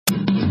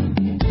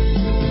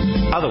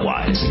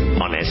Otherwise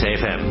on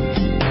SAFM.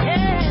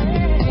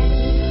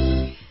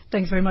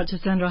 Thanks very much,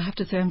 Sandra. I have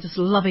to say I'm just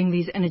loving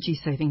these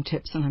energy-saving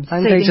tips. And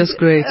Aren't they just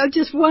great?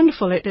 Just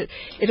wonderful. It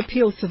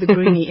appeals to the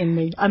greenie in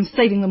me. I'm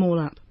saving them all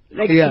up.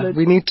 Excellent. Yeah,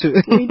 we need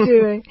to. We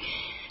do.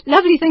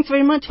 Lovely, thanks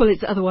very much. Well,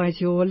 it's Otherwise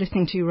you're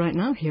listening to right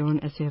now here on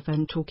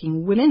SAFM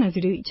Talking Women, as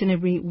we do each and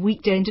every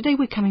weekday. And today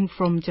we're coming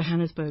from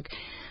Johannesburg.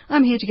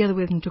 I'm here together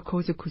with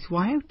Ntokozo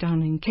Kuzwayo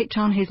down in Cape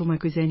Town, Hazel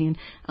Makuzeni and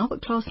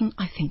Albert Clarkson,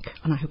 I think,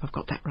 and I hope I've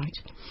got that right.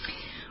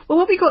 Well,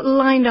 what we got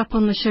lined up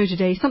on the show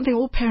today, something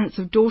all parents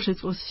of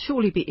daughters will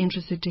surely be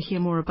interested to hear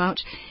more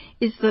about,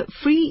 is the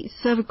free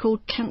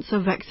cervical cancer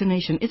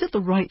vaccination. Is it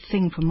the right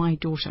thing for my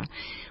daughter?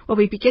 Well,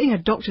 we'll be getting a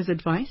doctor's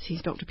advice.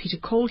 He's Dr. Peter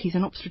Cole. He's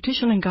an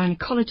obstetrician and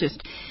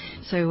gynecologist.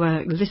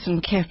 So listen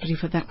carefully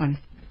for that one.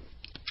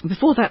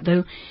 Before that,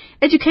 though,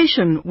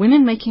 education,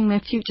 women making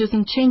their futures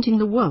and changing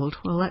the world.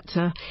 Well,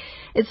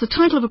 it's the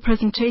title of a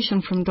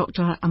presentation from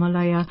Dr.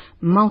 Amalaya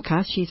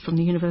Malka. She's from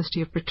the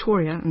University of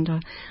Pretoria, and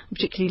I'm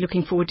particularly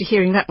looking forward to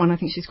hearing that one. I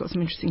think she's got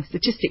some interesting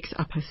statistics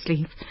up her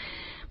sleeve.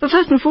 But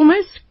first and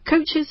foremost,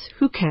 coaches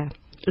who care.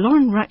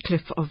 Lauren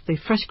Ratcliffe of the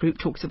Fresh Group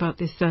talks about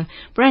this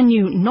brand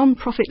new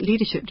non-profit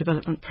leadership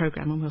development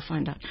program, and we'll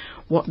find out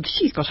what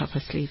she's got up her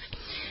sleeve.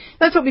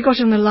 That's what we got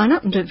in the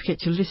lineup, and don't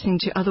forget you're listening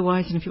to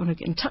Otherwise, and if you want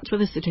to get in touch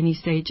with us at any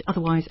stage,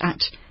 otherwise at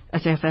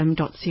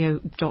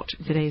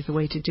safm.co.za is the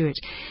way to do it.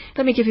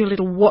 Let me give you a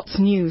little what's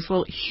news.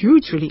 Well,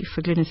 huge relief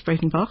for Glynis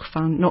Breitenbach,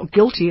 found not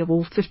guilty of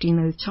all 15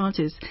 of those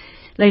charges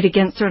laid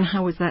against her, and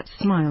how was that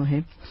smile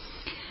here?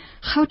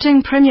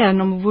 Gauteng Premier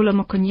Nomvula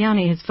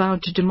Mokonyane has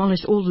vowed to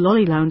demolish all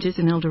lolly lounges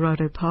in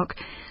Eldorado Park,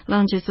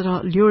 lounges that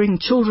are luring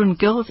children,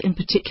 girls in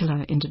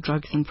particular, into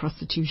drugs and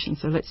prostitution.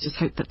 So let's just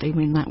hope that they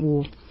win that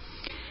war.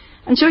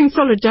 And showing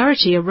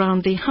solidarity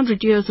around the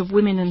 100 Years of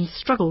Women in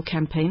Struggle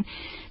campaign,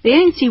 the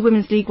ANC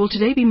Women's League will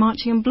today be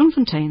marching in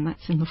Bloemfontein.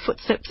 That's in the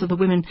footsteps of the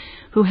women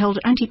who held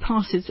an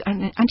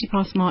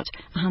anti-pass march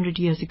 100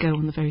 years ago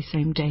on the very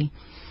same day.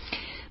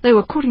 Though,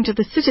 according to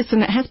The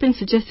Citizen, it has been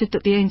suggested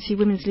that the ANC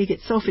Women's League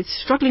itself is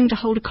struggling to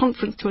hold a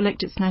conference to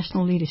elect its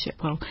national leadership.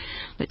 Well,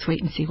 let's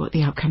wait and see what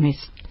the outcome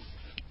is.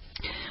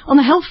 On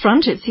the health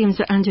front, it seems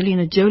that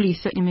Angelina Jolie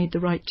certainly made the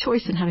right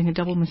choice in having a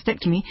double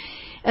mastectomy,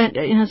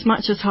 in as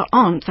much as her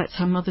aunt, that's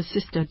her mother's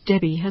sister,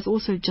 Debbie, has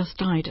also just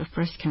died of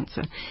breast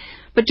cancer.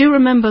 But do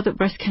remember that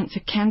breast cancer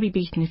can be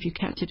beaten if you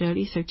catch it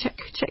early, so check,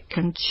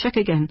 and check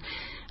again.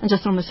 And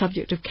just on the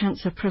subject of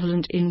cancer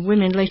prevalent in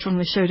women, later on in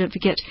the show, don't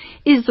forget,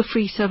 is the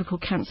free cervical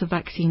cancer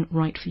vaccine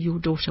right for your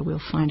daughter? We'll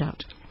find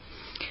out.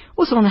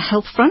 Also on the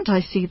health front,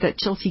 I see that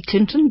Chelsea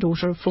Clinton,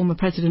 daughter of former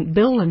President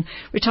Bill and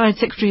retired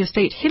Secretary of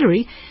State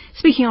Hillary,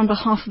 speaking on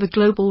behalf of the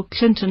Global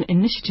Clinton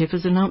Initiative,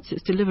 has announced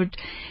it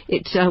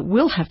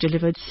will have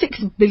delivered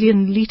 6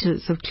 billion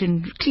litres of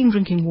clean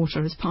drinking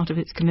water as part of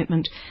its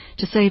commitment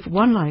to save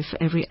one life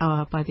every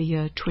hour by the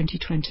year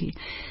 2020.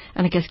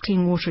 And I guess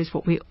clean water is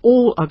what we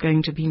all are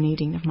going to be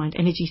needing. Never mind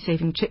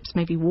energy-saving tips,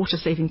 maybe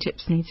water-saving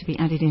tips need to be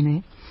added in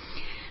there.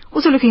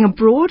 Also looking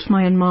abroad,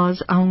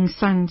 Myanmar's Aung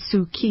San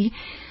Suu Kyi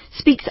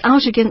speaks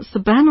out against the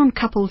ban on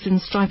couples in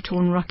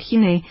strife-torn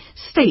Rakhine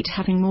state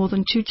having more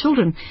than 2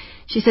 children.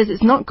 She says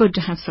it's not good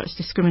to have such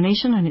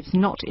discrimination and it's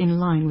not in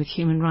line with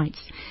human rights.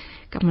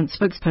 Government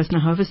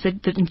spokesperson, however,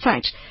 said that in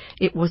fact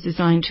it was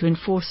designed to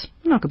enforce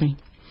monogamy.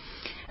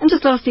 And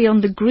just lastly, on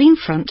the green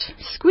front,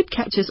 squid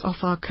catches off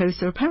our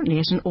coast are apparently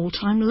at an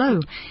all-time low.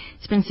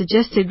 It's been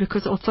suggested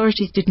because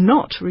authorities did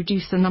not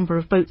reduce the number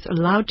of boats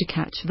allowed to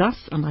catch. Thus,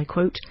 and I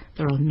quote,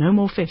 there are no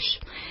more fish.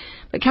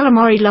 But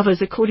calamari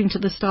lovers, according to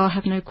the Star,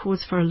 have no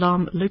cause for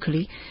alarm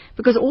locally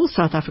because all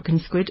South African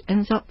squid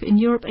ends up in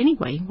Europe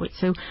anyway.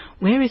 So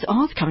where is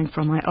ours coming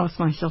from, I ask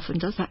myself, and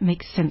does that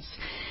make sense?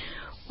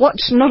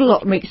 Not a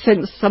lot makes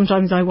sense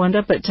sometimes, I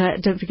wonder, but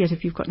don't forget,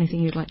 if you've got anything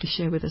you'd like to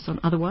share with us on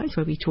Otherwise,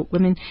 where we talk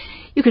women,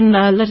 you can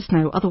let us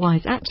know,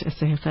 otherwise at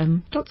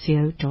safm.co.za.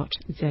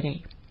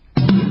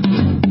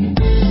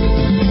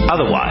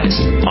 Otherwise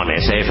on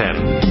SAFM.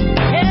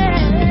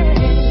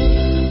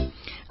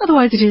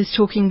 Otherwise it is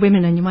Talking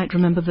Women, and you might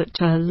remember that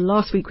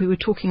last week we were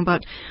talking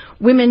about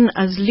women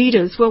as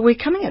leaders. Well, we're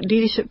coming at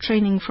leadership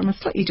training from a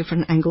slightly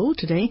different angle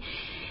today,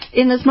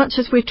 in as much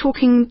as we're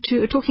talking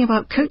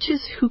about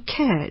coaches who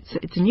care.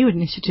 It's a new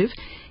initiative.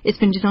 It's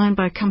been designed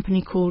by a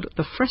company called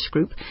the Fresh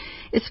Group,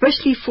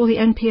 especially for the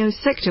NPO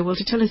sector. Well,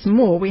 to tell us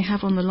more, we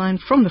have on the line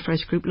from the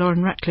Fresh Group,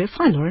 Lauren Ratcliffe.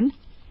 Hi, Lauren.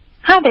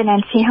 Hi there,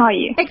 Nancy. How are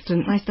you?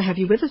 Excellent. Nice to have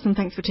you with us, and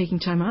thanks for taking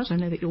time out. I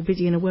know that you're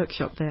busy in a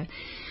workshop there.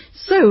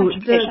 So,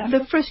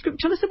 the Fresh Group,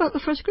 tell us about the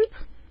Fresh Group.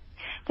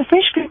 The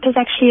Fresh Group is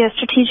actually a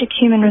strategic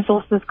human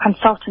resources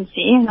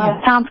consultancy. Now,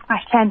 it sounds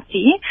quite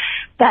fancy,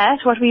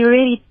 but what we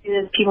really do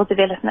is people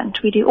development.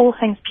 We do all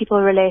things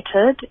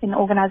people-related in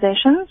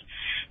organizations.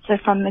 So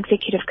from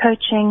executive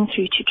coaching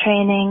through to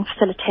training,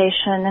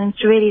 facilitation, and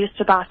it's really just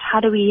about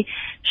how do we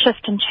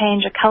shift and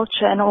change a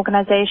culture, an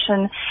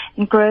organization,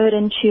 and grow it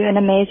into an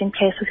amazing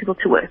place for people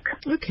to work.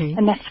 Okay.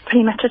 And that's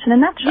pretty much it in a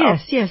nutshell.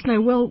 Yes.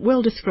 No,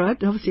 well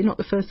described. Obviously not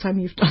the first time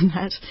you've done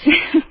that.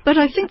 But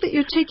I think that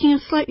you're taking a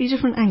slightly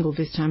different angle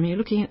this time. You're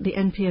looking at the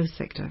NPO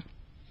sector.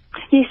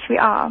 Yes, we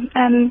are.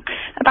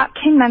 About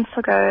 10 months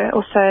ago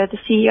or so, the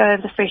CEO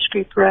of the Fresh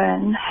Group,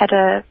 Rowan, had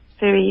a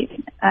very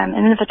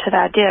innovative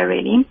idea,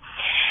 really.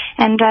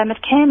 And it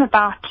came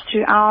about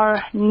through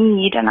our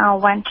need and our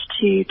want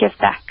to give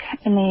back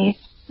in the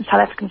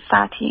South African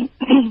society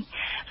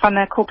from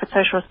a corporate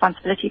social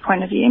responsibility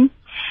point of view.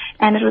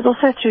 And it was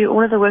also through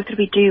all of the work that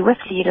we do with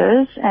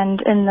leaders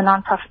and in the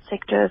non-profit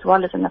sector as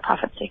well as in the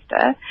profit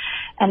sector.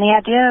 And the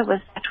idea was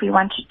that we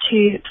wanted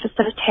to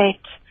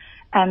facilitate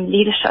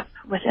leadership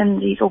within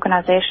these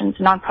organizations,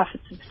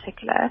 non-profits in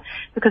particular,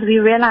 because we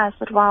realized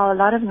that while a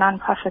lot of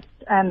non-profit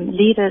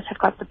leaders have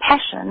got the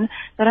passion,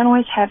 they don't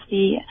always have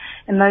the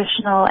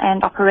emotional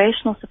and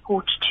operational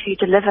support to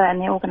deliver in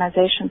the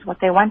organizations what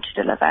they want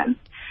to deliver.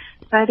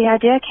 So the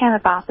idea came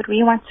about that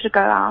we wanted to go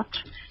out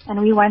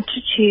and we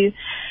wanted to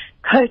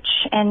coach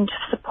and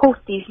support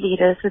these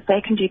leaders so that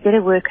they can do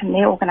better work in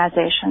their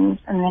organizations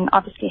and then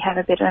obviously have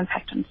a better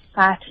impact on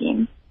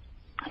society.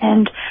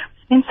 And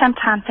spent some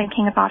time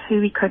thinking about who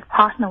we could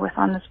partner with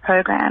on this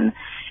program,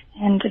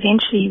 and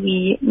eventually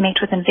we met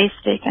with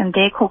Investec, and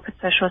their corporate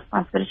social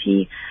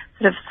responsibility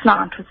sort of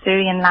slant was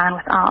very in line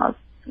with ours.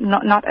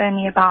 Not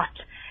only about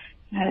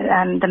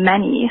the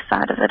money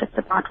side of it, it's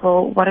about,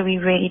 well, what are we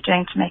really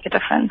doing to make a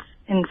difference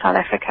in South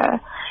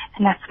Africa?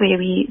 And that's where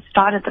we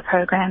started the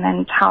program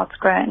and how it's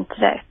grown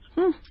today.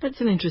 That's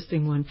an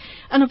interesting one,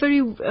 and a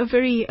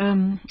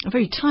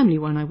very timely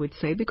one, I would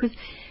say, because,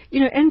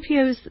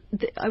 NPOs,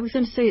 I was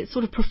going to say it's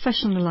sort of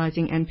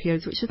professionalizing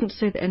NPOs, which isn't to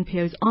say that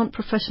NPOs aren't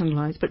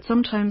professionalized, but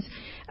sometimes,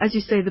 as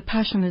you say, the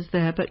passion is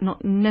there, but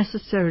not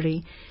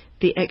necessarily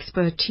the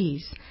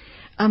expertise.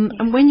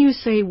 And when you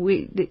say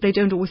they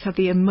don't always have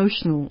the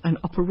emotional and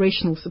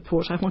operational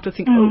support, I want to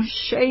think, oh,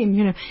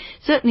 shame,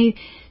 Certainly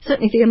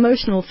the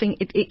emotional thing,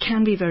 it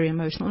can be very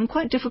emotional and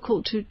quite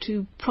difficult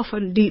to proffer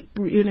deep,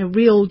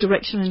 real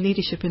direction and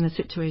leadership in a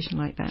situation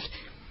like that.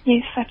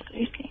 Yes,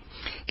 absolutely.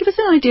 Give us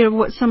an idea of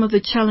what some of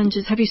the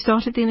challenges. Have you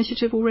started the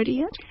initiative already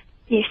yet?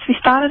 Yes, we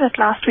started it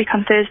last week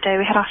on Thursday.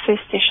 We had our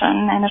first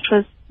session, and it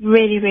was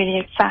really, really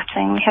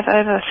exciting. We have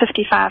over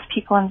 55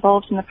 people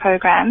involved in the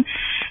program.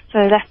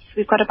 So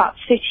we've got about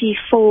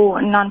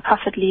 34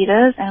 non-profit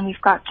leaders, and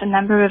we've got a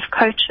number of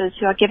coaches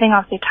who are giving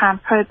of their time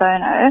pro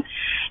bono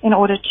in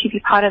order to be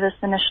part of this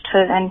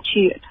initiative and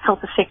to help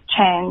affect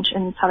change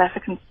in South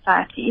African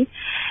society.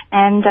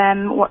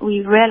 And what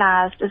we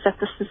realized is that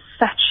this is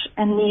such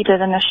a needed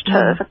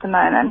initiative at the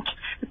moment,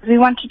 because we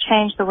want to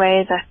change the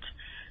way that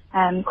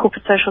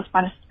corporate social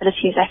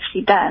responsibility is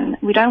actually done.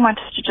 We don't want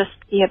it to just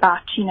be about,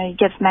 you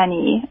give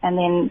money and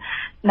then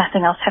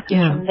nothing else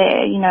happens from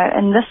there.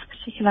 In this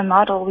particular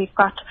model, we've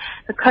got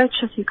the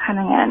coaches who are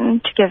coming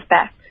in to give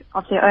back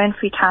of their own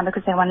free time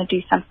because they want to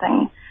do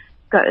something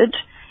good.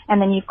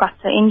 And then you've got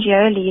the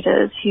NGO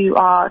leaders who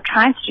are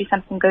trying to do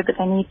something good, but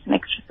they need some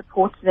extra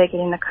support, so they're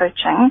getting the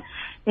coaching.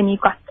 Then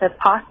you've got the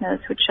partners,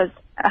 which is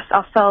us,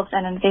 ourselves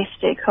and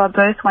Investec, who are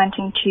both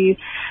wanting to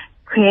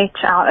create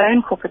our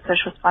own corporate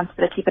social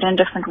responsibility, but in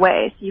different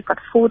ways. So you've got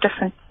 4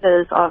 different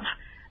pillars of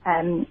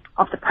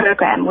the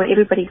program where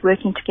everybody's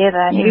working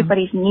together and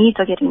everybody's needs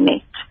are getting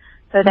met,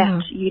 so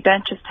that you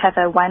don't just have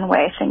a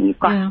one-way thing. You've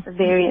got the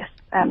various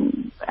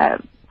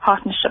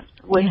partnerships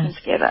working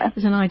together.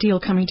 It's an ideal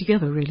coming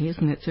together, really,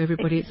 isn't it? So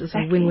everybody, it's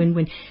a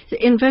win-win-win. So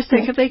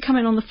Investec, have they come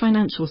in on the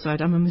financial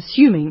side? I'm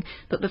assuming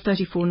that the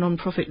 34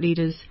 non-profit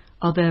leaders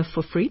are there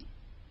for free?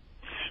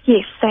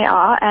 Yes, they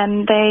are.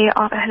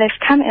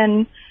 They've come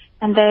in,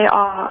 and they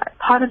are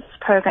part of this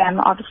program,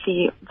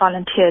 obviously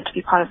volunteered to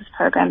be part of this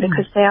program,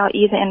 because they are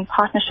either in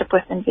partnership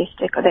with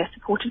Investec, or they're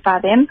supported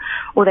by them,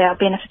 or they are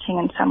benefiting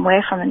in some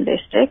way from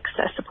Investec,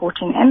 so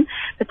supporting them.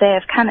 But they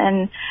have come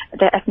in,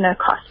 they're at no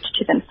cost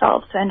to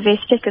themselves. So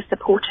Investec is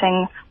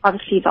supporting,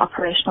 obviously, the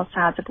operational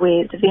side of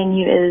where the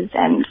venue is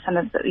and some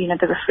of the,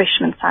 the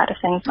refreshment side of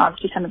things, and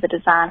obviously some of the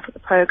design for the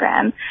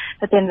program.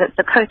 But then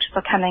the coaches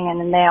are coming in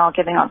and they are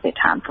giving up their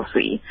time for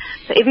free.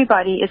 So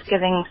everybody is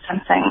giving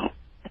something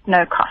at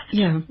no cost.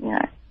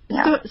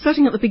 So,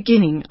 starting at the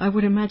beginning, I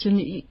would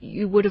imagine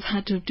you would have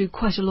had to do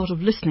quite a lot of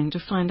listening to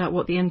find out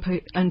what the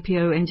NPO,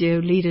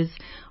 NGO leaders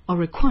are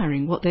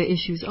requiring, what their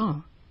issues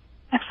are.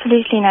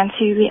 Absolutely,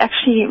 Nancy.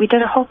 We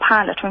did a whole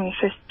pilot when we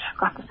first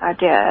got this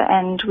idea,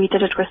 and we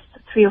did it with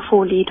 3 or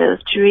 4 leaders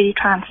to really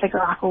try and figure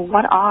out, well,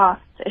 what are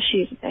the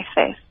issues that they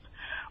face?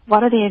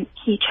 What are their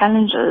key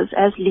challenges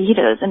as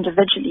leaders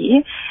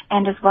individually,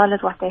 and as well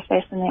as what they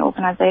face in their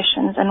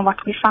organizations? And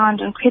what we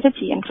found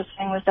incredibly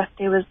interesting was that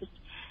there was this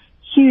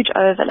huge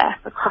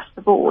overlap across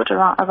the board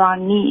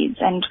around needs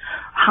and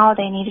how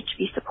they needed to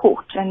be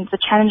supported and the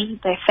challenges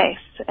that they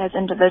face as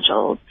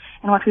individuals.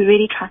 And what we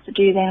really tried to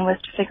do then was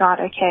to figure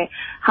out, okay,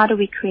 how do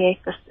we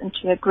create this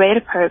into a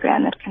greater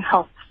program that can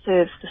help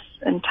serve this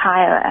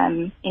entire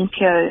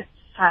NPO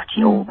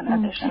society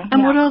organization?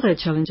 And what are their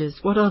challenges?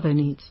 What are their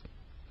needs?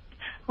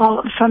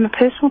 Well, from a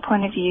personal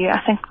point of view,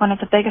 I think one of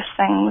the biggest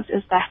things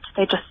is that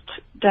they just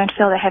don't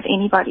feel they have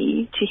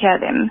anybody to hear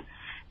them.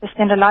 They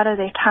spend a lot of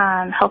their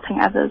time helping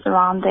others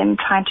around them,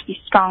 trying to be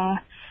strong,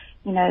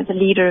 the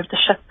leader of the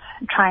ship,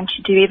 trying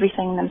to do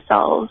everything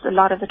themselves. A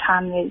lot of the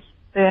time there's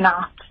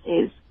burnout,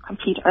 there's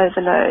complete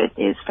overload,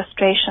 there's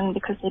frustration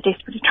because they're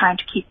desperately trying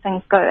to keep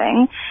things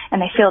going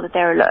and they feel that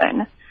they're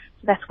alone.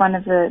 So that's one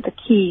of the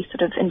key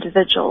sort of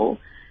individual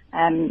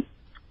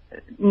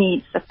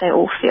needs that they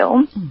all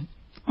feel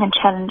and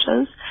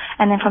challenges.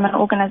 And then from an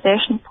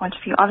organization point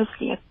of view,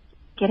 obviously it's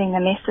getting the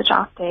message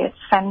out there. It's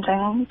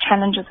funding,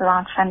 challenges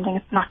around funding.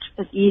 It's not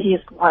as easy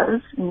as it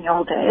was in the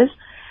old days.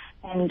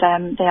 And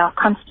they are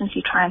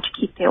constantly trying to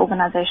keep their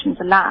organizations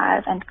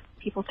alive and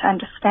people to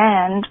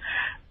understand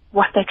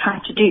what they're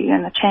trying to do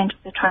and the changes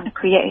they're trying to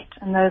create.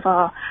 And those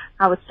are,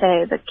 I would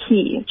say, the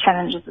key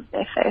challenges that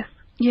they face.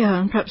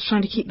 Yeah, and perhaps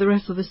trying to keep the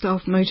rest of the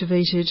staff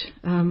motivated,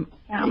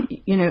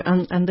 you know,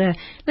 and there.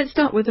 Let's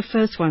start with the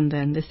first one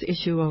then, this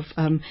issue of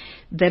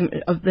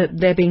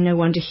there being no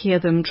one to hear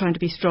them, trying to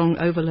be strong,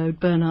 overload,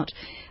 burnout.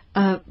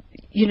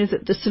 You know,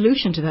 the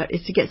solution to that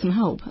is to get some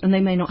help, and they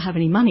may not have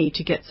any money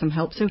to get some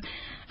help. So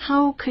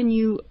how can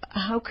you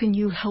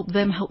help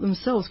them help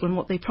themselves when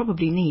what they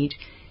probably need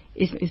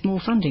is more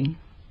funding?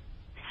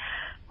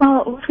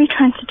 Well, what we're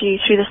trying to do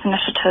through this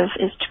initiative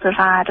is to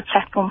provide a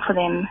platform for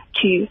them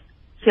to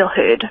feel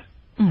heard.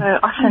 So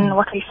often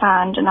what we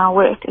find in our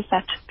work is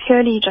that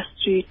purely just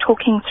through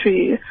talking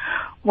through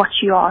what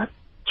you are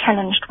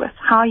challenged with,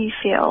 how you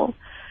feel,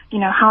 you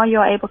know, how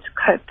you're able to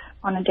cope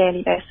on a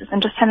daily basis,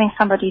 and just having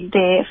somebody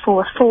there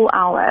for a full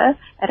hour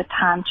at a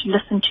time to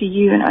listen to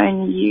you and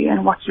only you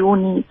and what your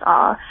needs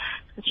are,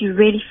 so that you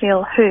really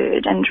feel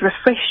heard and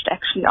refreshed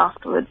actually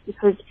afterwards,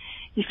 because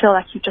you feel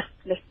like you just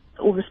let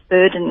all this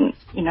burden,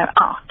 you know,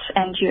 out,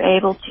 and you're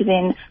able to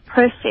then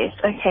process,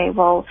 okay,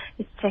 well,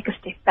 let's take a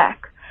step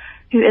back.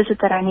 Who is it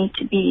that I need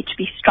to be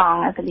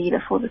strong as a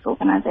leader for this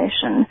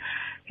organization?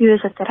 Who is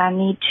it that I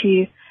need to,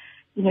 you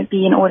know,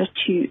 be in order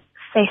to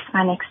face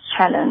my next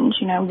challenge?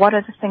 You know, what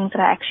are the things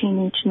that I actually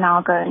need to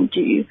now go and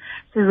do?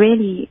 So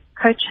really,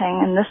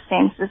 coaching in this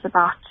sense is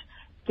about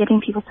getting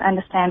people to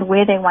understand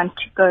where they want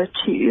to go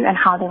to and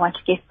how they want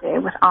to get there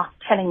without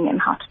telling them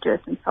how to do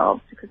it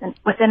themselves. Because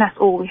within us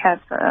all, we have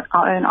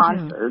our own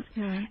answers.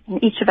 Yeah.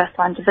 And each of us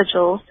are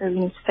individuals, so we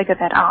need to figure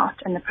that out.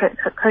 And the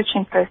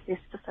coaching process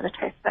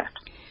facilitates that.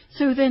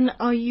 So then,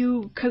 are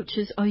you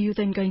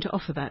then going to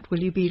offer that? Will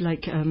you be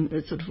like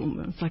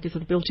it's like a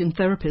sort of built-in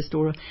therapist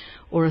or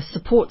a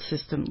support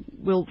system?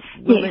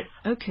 Yes.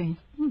 Okay.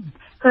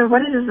 So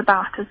what it is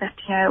about is that,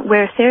 you know,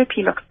 where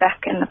therapy looks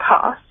back in the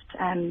past,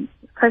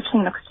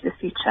 coaching looks to the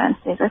future and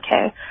says,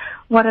 okay,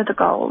 what are the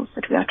goals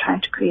that we are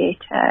trying to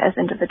create as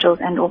individuals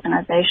and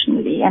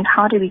organizationally, and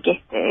how do we get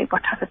there?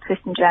 What type of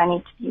person do I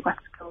need to be? What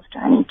skills do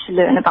I need to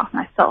learn about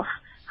myself?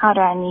 How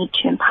do I need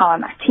to empower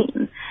my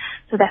team?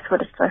 So that's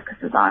what it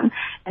focuses on.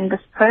 And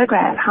this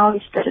program, how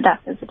we split it up,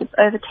 is that it's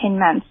over 10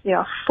 months. There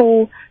are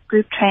 4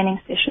 group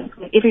training sessions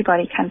where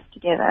everybody comes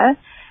together,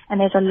 and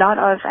there's a lot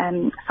of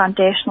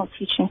foundational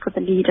teaching for the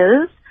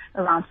leaders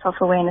around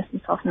self-awareness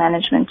and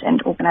self-management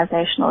and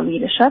organizational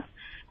leadership.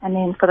 And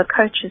then for the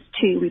coaches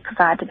too, we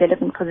provide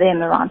development for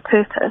them around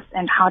purpose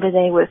and how do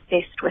they work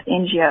best with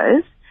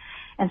NGOs.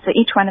 And so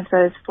each one of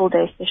those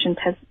full-day sessions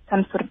has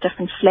some sort of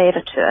different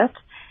flavor to it.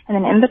 And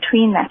then in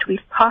between that, we've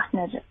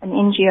partnered an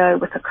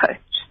NGO with a coach.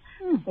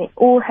 They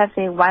all have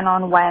their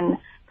one-on-one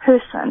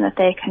person that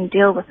they can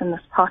deal with in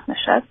this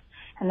partnership.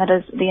 And that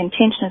is, the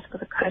intention is for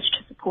the coach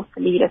to support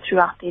the leader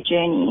throughout their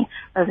journey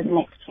over the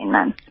next 10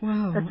 months.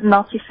 Wow. So it's a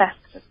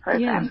multifaceted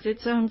program. Yes, it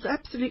sounds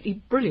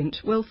absolutely brilliant,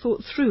 well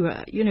thought through,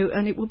 you know,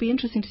 and it will be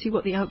interesting to see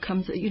what the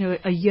outcomes, you know,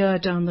 a year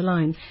down the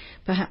line,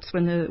 perhaps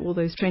when all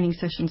those training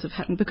sessions have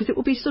happened, because it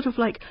will be sort of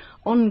like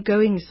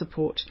ongoing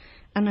support.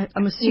 And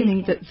I'm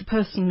assuming that the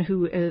person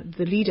who,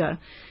 the leader,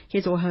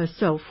 his or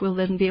herself, will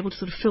then be able to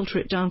sort of filter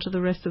it down to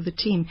the rest of the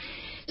team.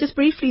 Just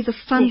briefly, the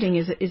funding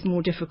is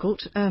more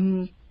difficult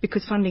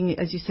because funding,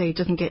 as you say,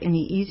 doesn't get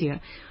any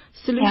easier.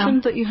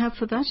 Solution that you have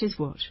for that is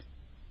what?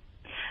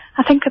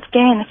 I think,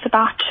 again, it's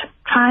about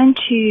trying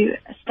to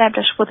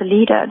establish for the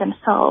leader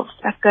themselves,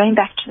 like going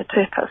back to the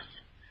purpose.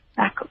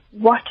 Like,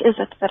 what is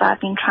it that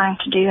I've been trying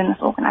to do in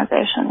this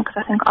organization? Because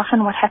I think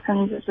often what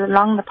happens is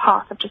along the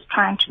path of just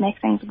trying to make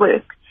things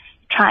work,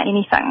 try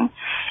anything.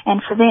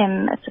 And for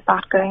them, it's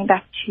about going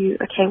back to,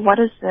 okay, what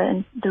is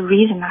the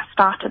reason I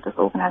started this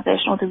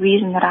organization, or the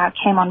reason that I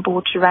came on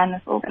board to run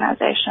this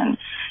organization?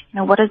 You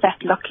know, what does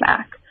that look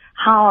like?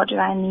 How do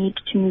I need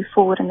to move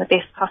forward in the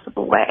best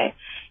possible way?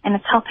 And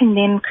it's helping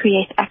them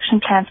create action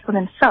plans for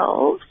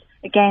themselves,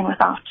 again,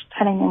 without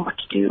telling them what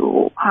to do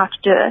or how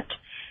to do it,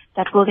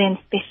 that will then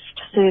best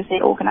serve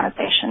their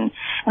organization.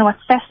 And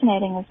what's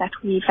fascinating is that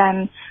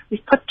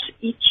we've put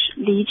each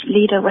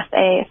leader with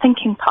a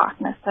thinking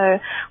partner. So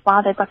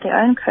while they've got their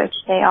own coach,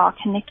 they are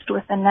connected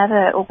with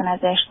another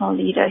organizational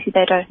leader who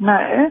they don't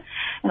know,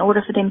 in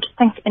order for them to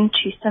think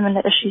into similar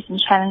issues and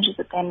challenges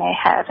that they may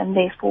have, and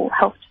therefore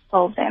help to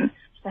solve them.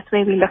 So that's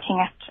where we're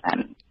looking at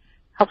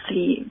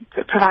hopefully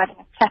providing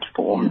a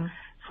platform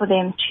for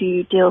them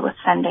to deal with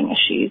funding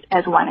issues,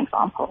 as one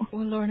example.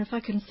 Well, Lauren, if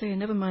I can say,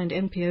 never mind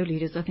NPO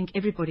leaders, I think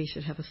everybody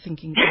should have a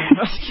thinking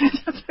partner.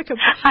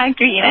 I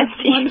agree,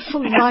 Nancy.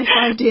 Wonderful life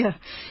idea.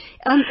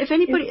 If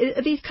anybody,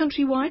 are these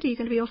countrywide? Are you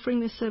going to be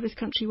offering this service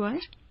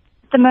countrywide?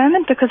 the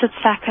moment, because it's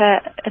like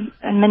a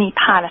mini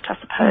pilot, I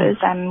suppose,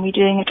 we're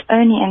doing it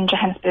only in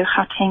Johannesburg,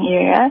 Gauteng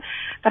area.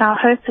 But our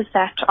hope is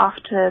that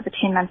after the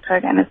 10-month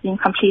program has been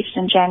completed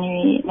in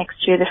January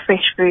next year, the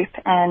Fresh Group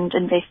and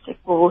Investec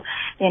will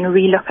then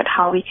relook at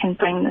how we can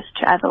bring this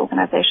to other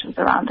organizations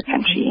around the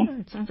country. Oh,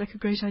 it sounds like a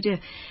great idea.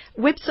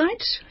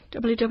 Website,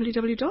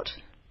 www.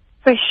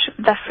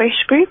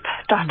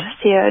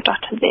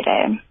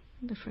 thefreshgroup.co.za.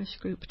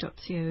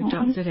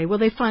 Thefreshgroup.co.za. Will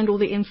they find all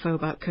the info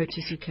about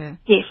Coaches Who Care?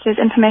 Yes, there's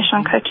information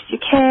on Coaches Who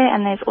Care,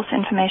 and there's also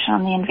information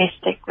on the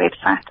Investec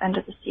website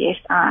under the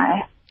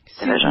CSI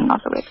division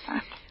of the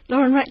website.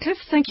 Lauren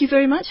Ratcliffe, thank you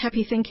very much.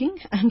 Happy thinking,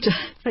 and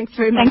thanks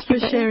very much for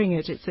sharing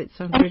it. It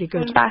sounds really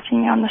good. Thanks for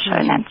inviting me on the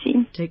show,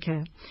 Nancy. Take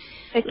care.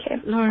 Take care.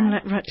 Lauren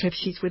Ratcliffe,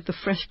 she's with the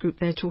Fresh Group.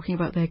 They're talking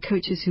about their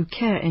Coaches Who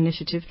Care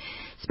initiative,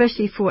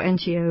 especially for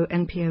NGO,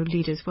 NPO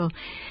leaders. Well,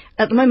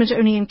 at the moment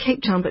only in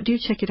Cape Town, but do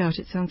check it out.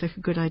 It sounds like a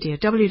good idea.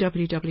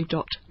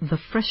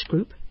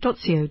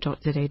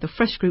 www.thefreshgroup.co.za.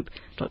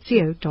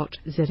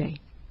 thefreshgroup.co.za.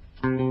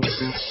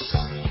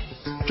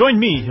 Join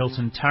me,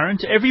 Hilton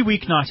Tarrant, every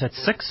weeknight at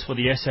 6 for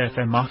the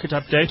SAFM Market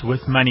Update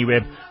with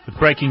MoneyWeb, with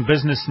breaking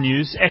business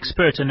news,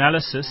 expert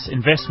analysis,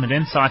 investment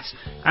insights,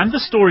 and the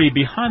story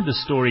behind the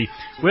story.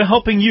 We're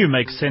helping you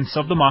make sense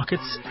of the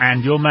markets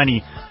and your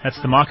money.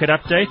 That's the Market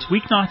Update,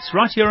 weeknights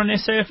right here on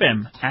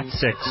SAFM at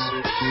 6.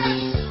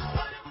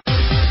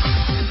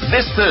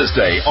 This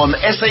Thursday on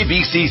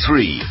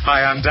SABC3.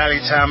 Hi, I'm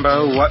Dali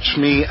Tambo. Watch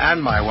me and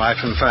my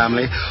wife and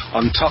family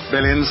on Top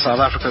Billion,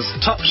 South Africa's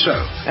top show.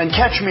 And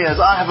catch me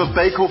as I have a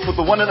bake-off with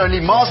the one and only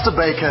master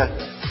baker,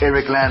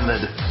 Eric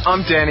Landlord.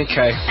 I'm Danny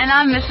Kay. And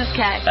I'm Mrs.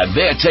 K. And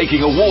they're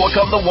taking a walk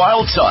on the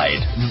wild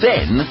side.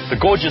 Then, the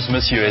gorgeous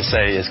Miss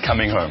USA is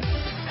coming home.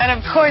 And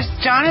of course,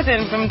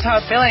 Jonathan from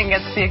Top Billing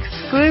gets the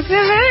exclusive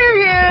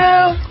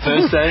interview.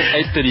 Thursday,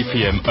 8:30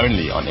 p.m.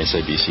 only on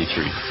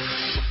SABC3.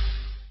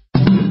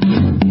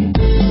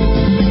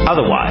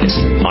 Otherwise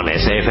on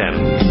SAFM.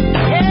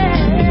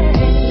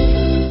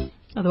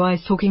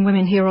 Otherwise, Talking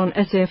Women here on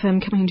SAFM,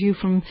 coming to you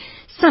from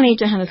sunny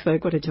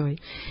Johannesburg. What a joy.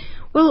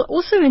 Well,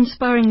 also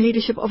inspiring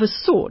leadership of a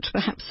sort,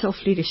 perhaps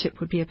self-leadership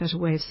would be a better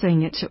way of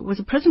saying it, was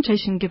a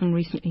presentation given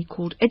recently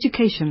called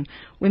Education,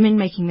 Women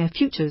Making Their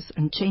Futures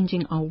and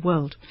Changing Our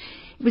World.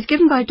 It was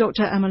given by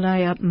Dr.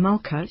 Amalaya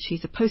Malka.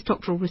 She's a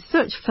postdoctoral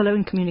research fellow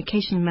in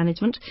communication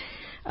management,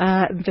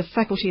 the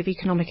Faculty of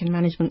Economic and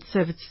Management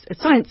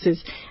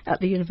Sciences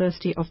at the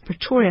University of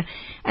Pretoria.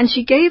 And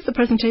she gave the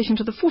presentation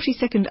to the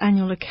 42nd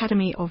Annual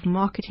Academy of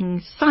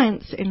Marketing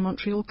Science in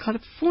Montreal,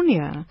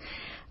 California.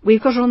 We've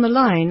got her on the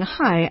line.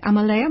 Hi,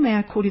 Amalaya, may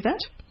I call you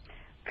that?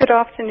 Good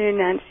afternoon,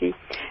 Nancy.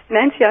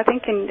 Nancy, I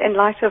think in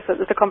light of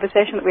the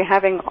conversation that we're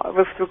having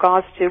with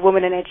regards to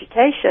women in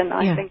education,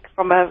 I think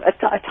from a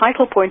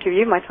title point of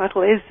view, my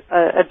title is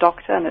a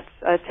doctor, and it's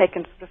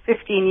taken sort of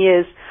 15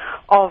 years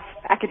of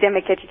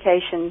academic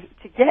education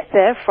to get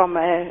there from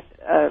a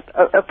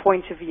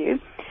point of view.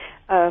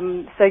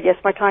 So yes,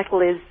 my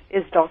title is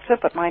doctor,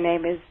 but my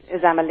name is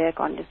Amalaya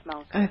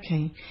Gondis-Malka.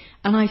 Okay.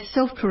 And I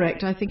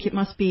self-correct. I think it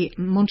must be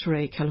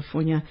Monterey,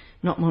 California,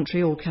 not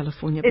Montreal,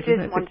 California. It is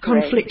there's Monterey. A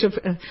conflict of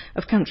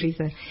countries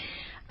there.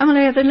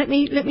 Amalaya, then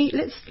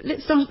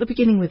let's start at the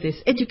beginning with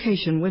this.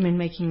 Education, women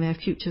making their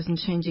futures and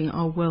changing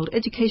our world.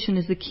 Education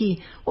is the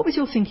key. What was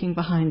your thinking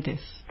behind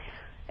this?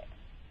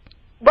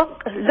 Well,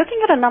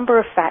 looking at a number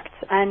of facts,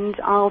 and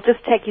I'll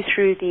just take you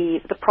through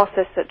the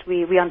process that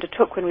we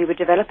undertook when we were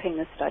developing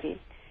this study.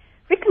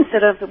 We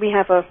consider that we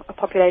have a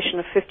population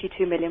of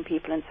 52 million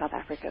people in South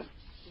Africa.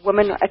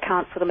 Women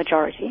account for the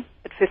majority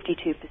at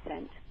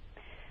 52%.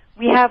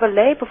 We have a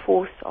labour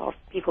force of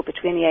people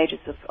between the ages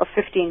of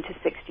 15 to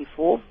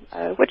 64,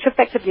 which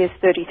effectively is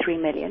 33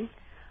 million.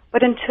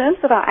 But in terms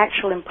of our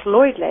actual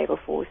employed labour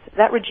force,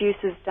 that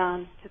reduces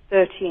down to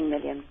 13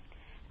 million.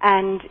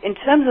 And in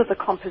terms of the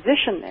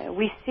composition there,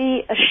 we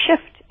see a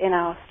shift in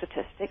our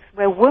statistics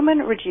where women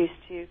reduce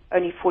to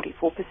only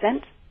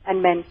 44%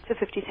 and men to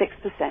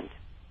 56%.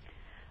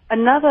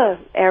 Another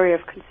area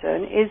of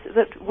concern is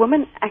that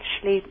women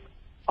actually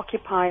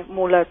occupy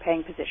more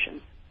low-paying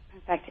positions.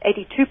 In fact,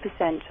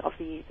 82% of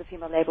the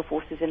female labor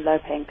force is in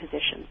low-paying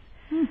positions.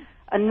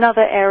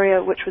 Another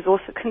area which was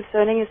also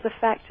concerning is the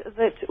fact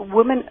that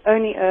women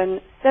only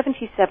earn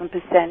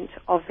 77%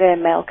 of their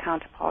male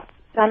counterparts'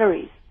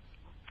 salaries.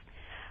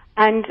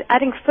 And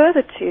adding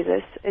further to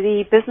this,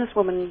 the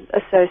Businesswomen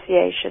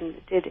Association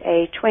did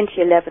a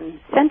 2011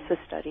 census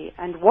study,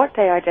 and what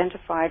they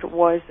identified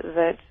was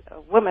that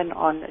women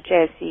on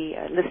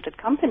JSE-listed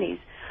companies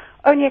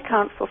only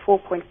account for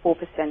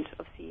 4.4%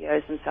 of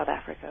CEOs in South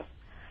Africa.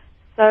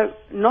 So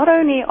not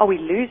only are we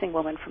losing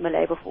women from the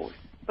labor force,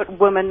 but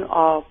women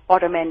are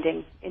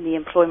bottom-ending in the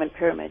employment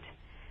pyramid.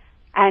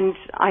 And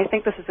I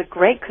think this is a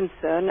great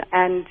concern,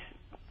 and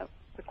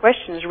the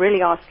question is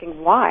really asking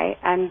why,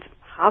 and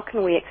how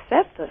can we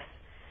accept this?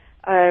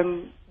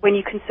 When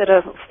you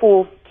consider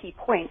 4 key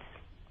points.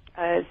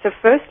 So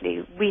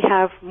firstly, we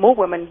have more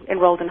women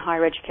enrolled in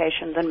higher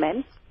education than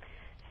men.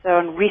 So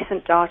on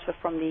recent data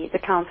from the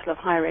Council of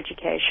Higher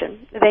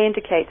Education, they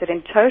indicate that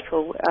in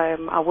total,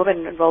 our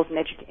women enrolled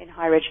in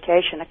higher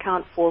education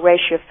account for a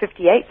ratio of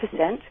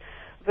 58%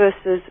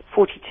 versus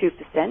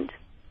 42%.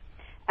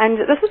 And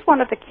this is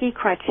one of the key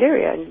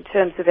criteria in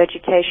terms of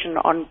education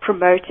on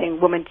promoting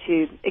women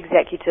to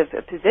executive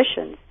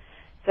positions.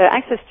 So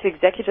access to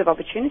executive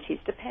opportunities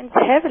depends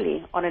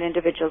heavily on an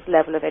individual's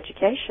level of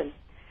education.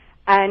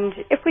 And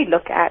if we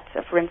look at,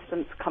 for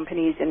instance,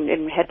 companies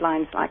in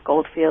headlines like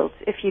Goldfields,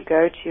 if you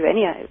go to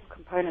any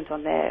component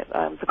on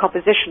the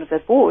composition of their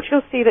board,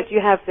 you'll see that you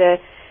have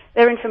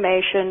their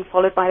information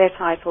followed by their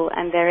title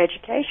and their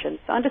education.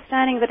 So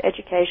understanding that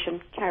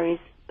education carries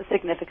a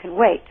significant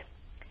weight.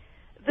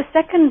 The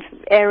second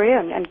area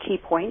and key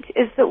point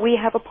is that we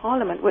have a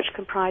parliament which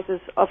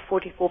comprises of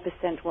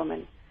 44%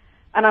 women.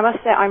 And I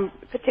must say I'm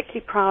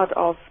particularly proud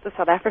of the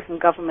South African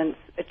government's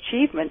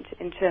achievement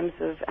in terms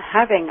of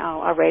having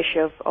our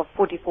ratio of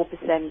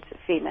 44%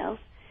 females,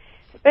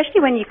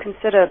 especially when you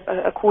consider,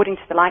 according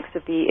to the likes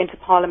of the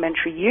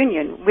Interparliamentary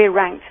Union, we're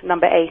ranked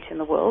number 8 in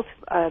the world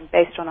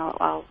based on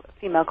our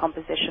female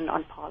composition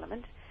on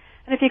parliament.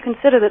 And if you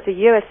consider that the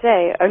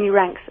USA only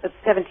ranks at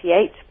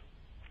 78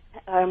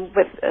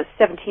 with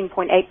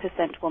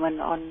 17.8% women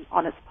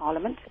on its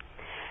parliament.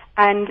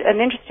 And an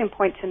interesting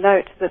point to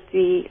note that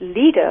the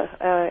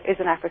leader is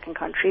an African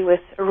country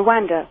with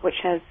Rwanda,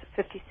 which has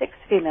 56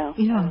 female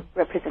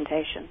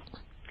representation.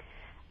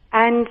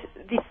 And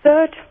the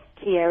third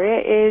key area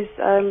is,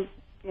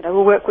 the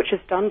work which is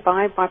done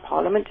by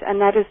Parliament,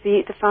 and that is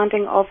the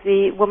founding of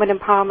the Women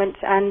Empowerment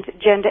and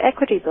Gender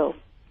Equity Bill,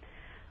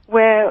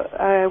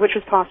 which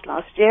was passed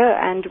last year,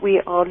 and we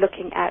are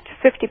looking at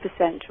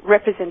 50%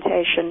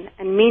 representation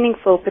and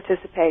meaningful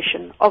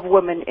participation of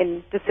women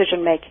in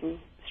decision-making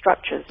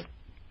structures.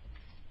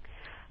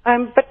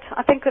 But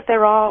I think that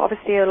there are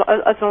obviously a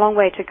long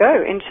way to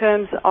go in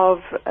terms of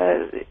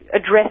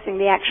addressing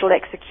the actual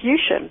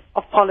execution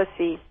of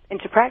policy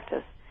into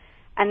practice.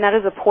 And that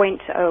is a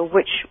point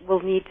which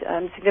will need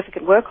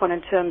significant work on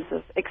in terms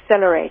of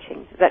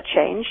accelerating that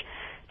change,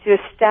 to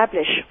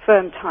establish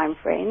firm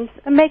timeframes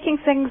and making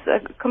things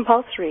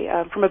compulsory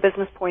from a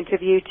business point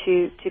of view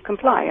to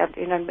comply.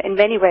 In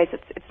many ways,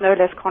 it's no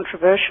less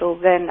controversial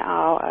than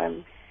our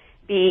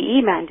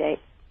BEE mandate.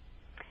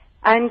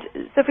 And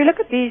so if we look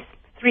at these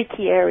three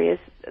key areas,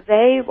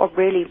 they are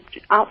really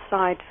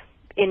outside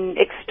in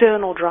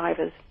external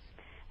drivers.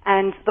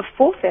 And the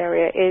fourth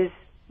area is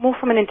more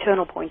from an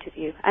internal point of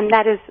view, and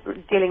that is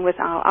dealing with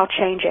our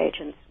change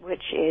agents,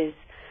 which is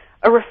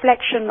a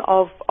reflection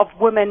of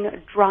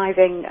women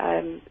driving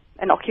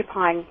and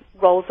occupying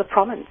roles of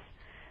prominence,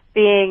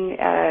 being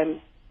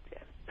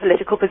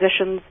political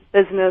positions,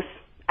 business,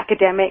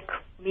 academic,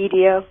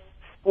 media,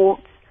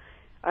 sports.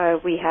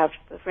 We have,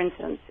 for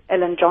instance,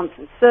 Ellen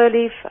Johnson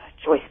Sirleaf,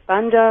 Joyce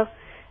Banda,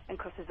 and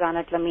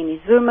Nkosazana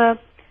Dlamini-Zuma,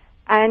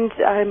 and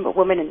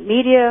women in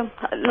media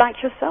like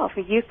yourself.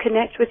 You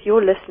connect with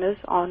your listeners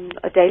on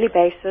a daily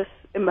basis,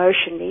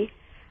 emotionally,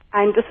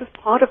 and this is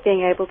part of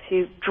being able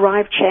to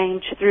drive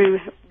change through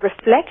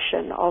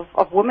reflection of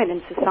women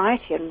in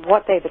society and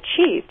what they've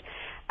achieved,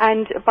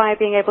 and by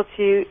being able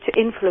to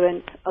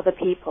influence other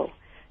people.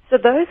 So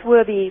those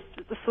were the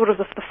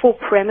four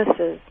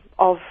premises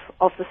of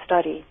the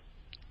study.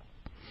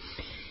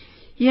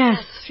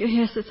 Yes,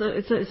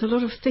 it's a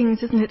lot of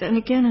things, isn't it? And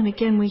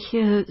again we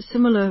hear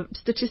similar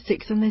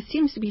statistics, and there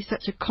seems to be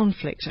such a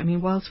conflict. I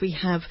mean, whilst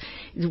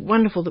it's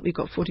wonderful that we've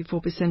got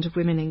 44% of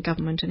women in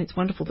government, and it's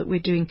wonderful that we're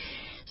doing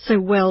so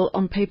well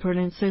on paper and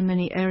in so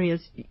many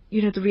areas,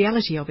 the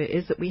reality of it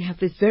is that we have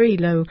this very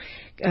low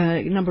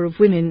number of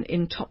women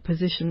in top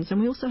positions,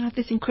 and we also have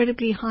this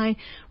incredibly high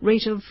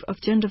rate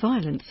of gender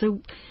violence.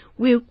 So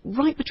we're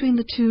right between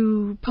the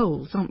two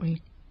poles, aren't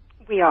we?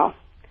 We are.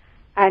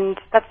 And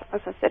that's, as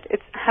I said,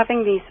 it's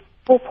having these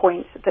 4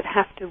 points that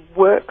have to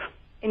work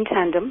in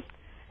tandem,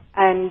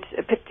 and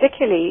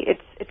particularly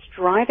it's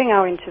driving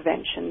our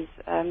interventions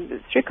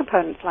through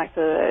components like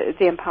the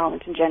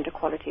Empowerment and Gender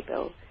Equality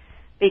Bill.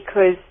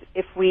 Because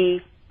if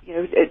we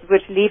were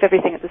to leave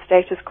everything at the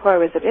status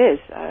quo as it is,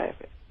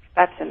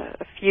 perhaps in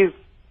a few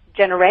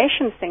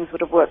generations things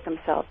would have worked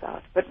themselves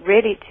out. But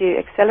really to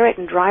accelerate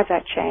and drive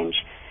that change,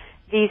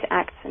 these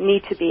acts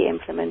need to be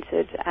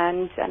implemented,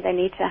 and they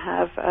need to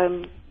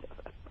have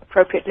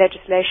appropriate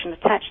legislation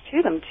attached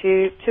to them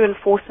to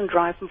enforce and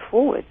drive them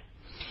forward.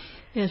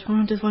 Yes,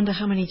 one does wonder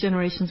how many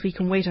generations we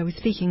can wait. I was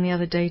speaking the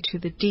other day to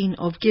the Dean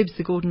of GIBS,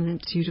 the Gordon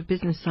Institute of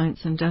Business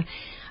Science, and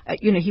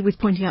he was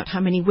pointing out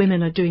how many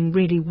women are doing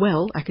really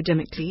well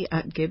academically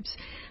at GIBS,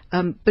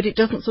 but it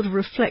doesn't sort of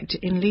reflect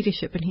in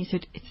leadership. And he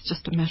said it's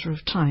just a matter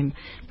of time.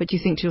 But you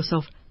think to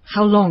yourself,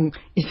 how long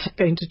is that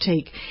going to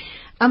take?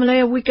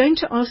 Amalea, we're going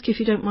to ask you, if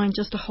you don't mind,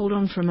 just to hold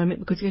on for a moment,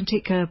 because we're going to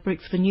take a break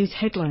for the news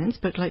headlines,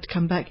 but I'd like to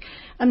come back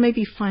and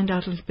maybe find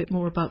out a little bit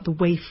more about the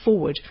way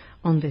forward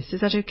on this. Is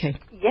that okay?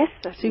 Yes,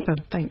 certainly. Super,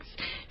 thanks.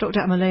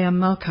 Dr. Amalea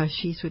Malka,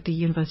 she's with the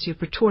University of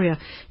Pretoria,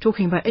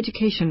 talking about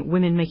education,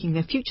 women making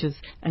their futures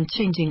and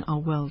changing our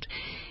world.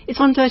 It's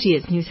 1:30,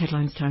 it's news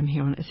headlines time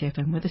here on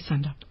SAFM with the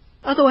Stand Up.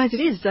 Otherwise, it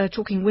is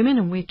Talking Women,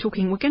 and we're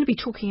going to be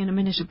talking in a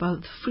minute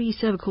about the free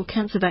cervical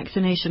cancer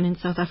vaccination in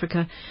South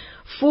Africa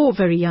for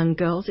very young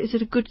girls. Is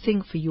it a good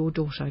thing for your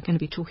daughter? I'm going to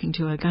be talking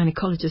to a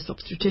gynecologist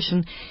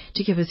obstetrician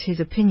to give us his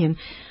opinion.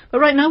 But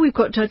right now we've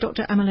got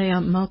Dr.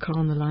 Amalea Malka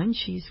on the line.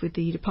 She's with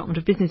the Department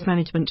of Business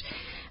Management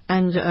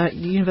and the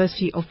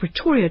University of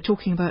Pretoria,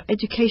 talking about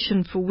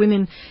education for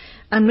women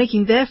and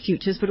making their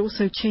futures, but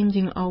also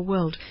changing our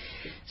world.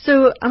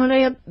 So,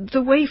 Amalea,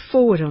 the way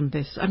forward on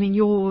this, I mean,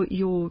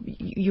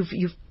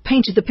 you've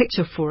painted the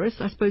picture for us.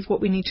 I suppose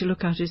what we need to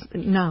look at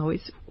now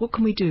is what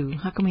can we do?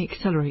 How can we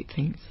accelerate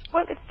things?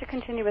 Well, it's to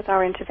continue with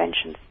our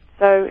interventions.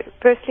 So,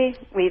 firstly,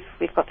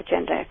 we've got the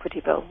Gender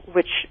Equity Bill,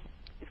 which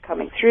is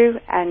coming through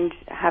and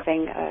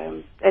having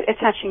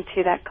attaching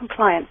to that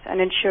compliance and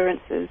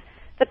insurances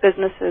that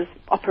businesses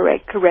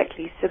operate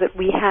correctly so that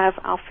we have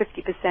our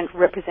 50%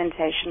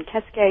 representation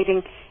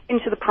cascading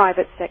into the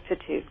private sector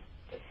too.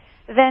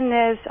 Then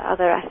there's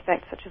other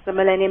aspects such as the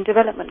Millennium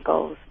Development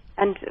Goals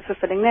and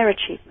fulfilling their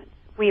achievements.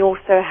 We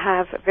also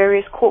have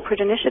various corporate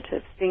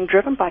initiatives being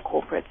driven by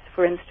corporates.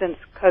 For instance,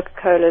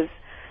 Coca-Cola's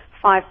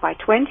 5 by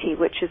 20,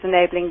 which is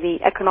enabling the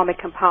economic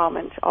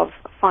empowerment of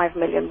 5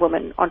 million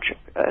women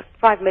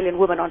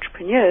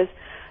entrepreneurs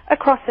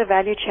across the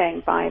value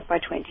chain by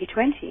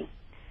 2020.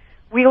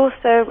 We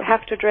also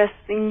have to address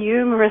the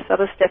numerous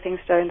other stepping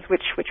stones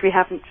which we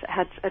haven't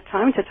had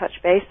time to touch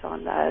base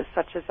on,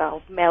 such as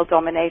our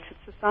male-dominated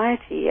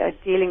society,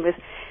 dealing with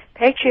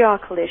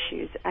patriarchal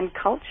issues and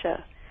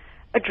culture,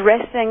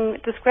 addressing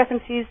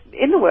discrepancies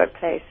in the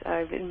workplace.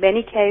 In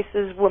many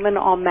cases, women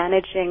are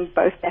managing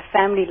both their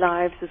family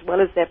lives as well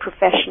as their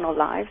professional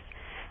lives,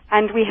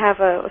 and we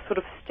have a sort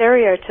of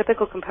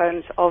stereotypical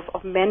component of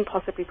men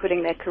possibly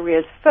putting their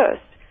careers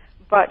first.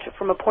 But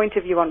from a point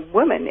of view on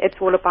women, it's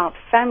all about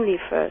family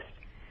first.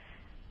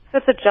 So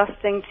it's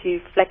adjusting to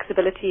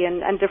flexibility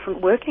and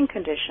different working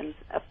conditions.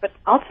 But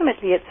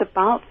ultimately, it's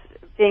about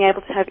being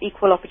able to have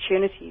equal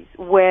opportunities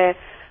where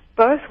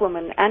both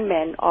women and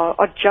men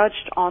are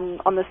judged on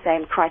the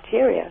same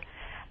criteria.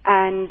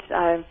 And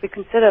we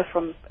consider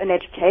from an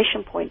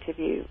education point of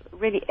view,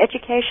 really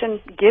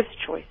education gives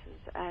choices.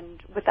 And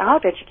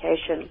without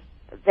education,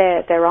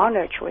 there are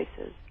no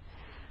choices.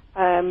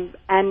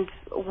 And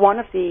one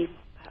of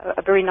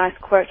a very nice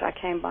quote I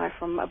came by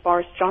from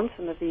Boris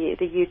Johnson of the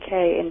UK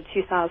in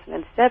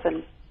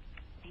 2007.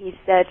 He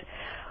said,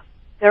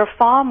 there are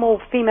far more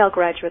female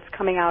graduates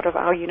coming out of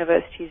our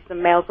universities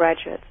than male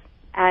graduates.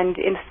 And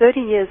in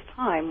 30 years'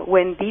 time,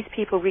 when these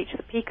people reach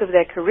the peak of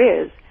their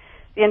careers,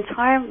 the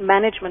entire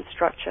management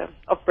structure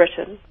of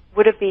Britain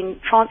would have been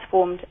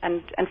transformed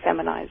and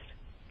feminized.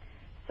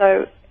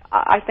 So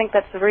I think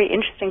that's a very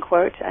interesting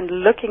quote, and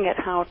looking at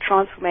how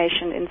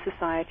transformation in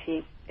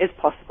society is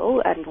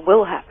possible and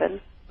will happen,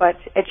 but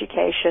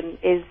education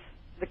is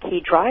the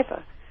key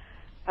driver.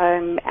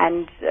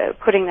 And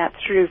putting that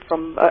through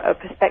from a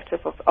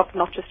perspective of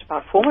not just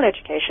about formal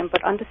education,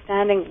 but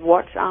understanding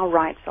what our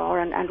rights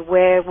are and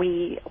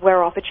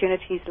where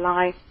opportunities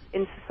lie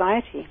in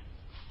society.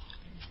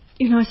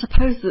 You know, I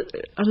suppose that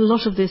a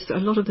lot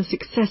of the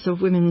success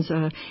of women's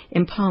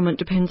empowerment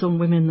depends on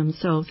women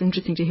themselves.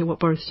 Interesting to hear what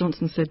Boris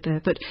Johnson said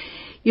there. But,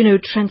 you know,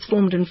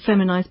 transformed and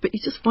feminized. But you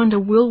just wonder,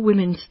 will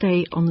women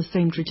stay on the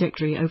same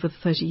trajectory over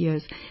 30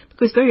 years?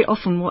 Because very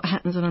often what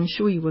happens, and I'm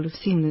sure you will have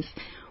seen this,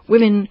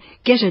 women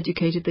get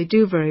educated, they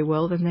do very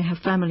well, then they have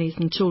families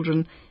and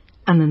children,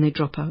 and then they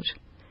drop out.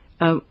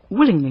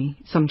 Willingly,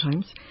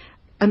 sometimes.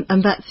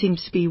 And that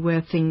seems to be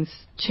where things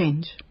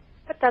change.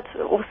 But that's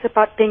also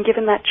about being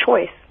given that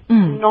choice.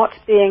 Not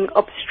being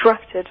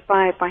obstructed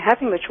by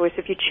having the choice.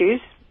 If you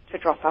choose to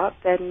drop out,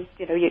 then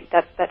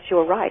that's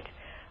your right.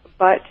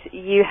 But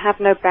you have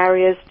no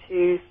barriers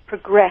to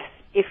progress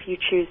if you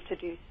choose to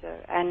do so.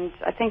 And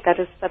I think that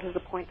is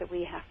the point that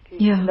we have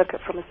to look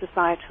at from a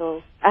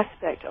societal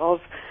aspect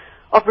of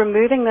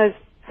removing those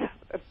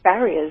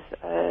barriers.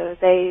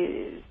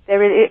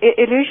 They're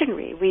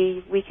illusionary.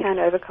 We can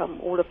overcome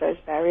all of those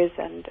barriers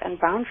and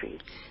boundaries.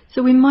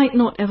 So we might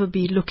not ever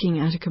be looking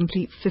at a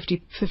complete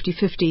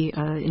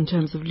 50-50 in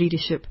terms of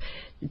leadership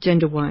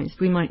gender-wise.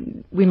 We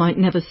might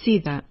never see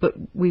that, but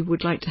we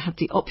would like to have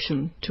the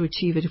option to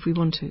achieve it if we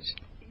want it.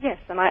 Yes,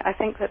 and I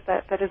think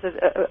that is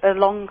a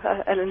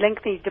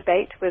lengthy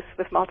debate with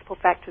multiple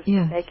factors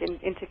to take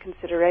into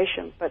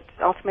consideration. But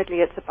ultimately,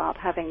 it's about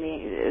having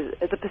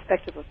the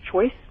perspective of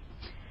choice.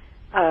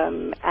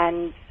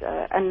 And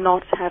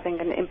not having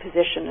an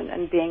imposition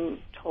and being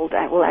told,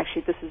 well,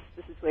 actually, this is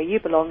where you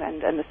belong,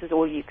 and this is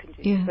all you can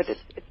do. Yes. But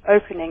it's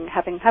opening,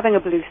 having a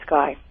blue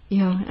sky.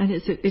 Yeah, and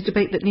it's a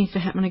debate that needs to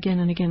happen again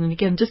and again and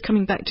again. Just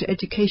coming back to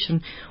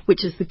education,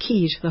 which is the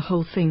key to the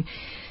whole thing.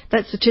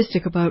 That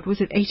statistic about,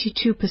 was it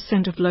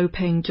 82% of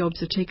low-paying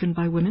jobs are taken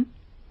by women?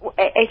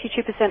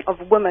 82%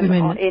 of women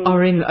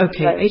are in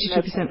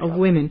 82% of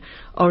women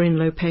are in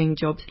low-paying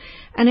jobs,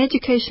 and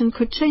education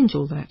could change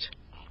all that.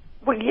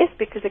 Well, yes,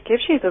 because it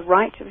gives you the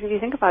right, if you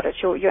think about it,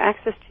 your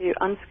access to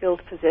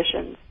unskilled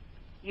positions.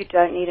 You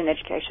don't need an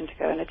education to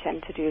go and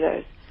attempt to do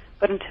those.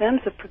 But in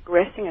terms of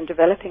progressing and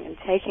developing and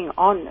taking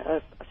on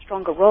a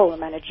stronger role, a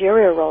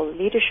managerial role,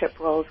 leadership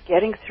roles,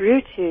 getting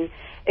through to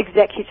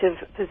executive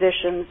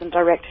positions and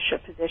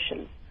directorship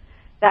positions,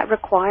 that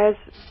requires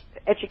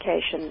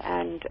education,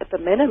 and at the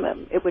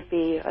minimum, it would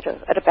be at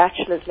a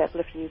bachelor's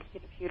level if you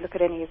look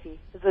at any of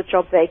the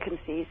job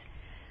vacancies.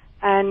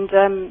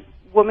 And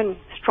women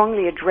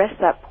strongly address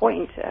that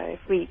point.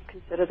 If we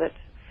consider that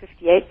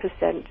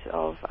 58%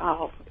 of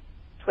our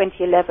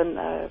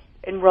 2011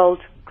 enrolled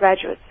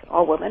graduates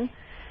are women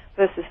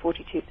versus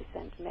 42%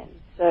 men.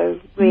 So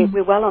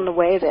we're well on the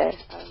way there,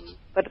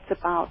 but it's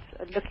about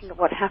looking at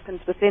what happens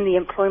within the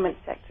employment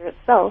sector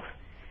itself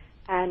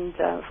and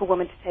for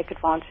women to take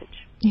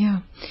advantage. Yeah.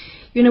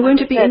 You know, won't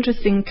it be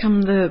interesting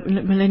come the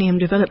Millennium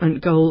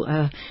Development Goal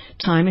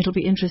time? It'll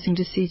be interesting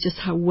to see just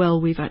how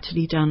well we've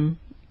actually done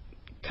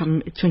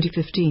come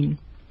 2015.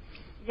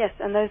 Yes,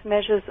 and those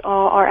measures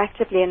are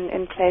actively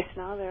in place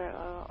now. There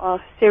are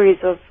a series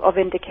of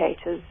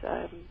indicators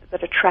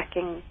that are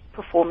tracking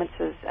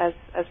performances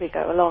as we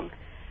go along.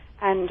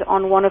 And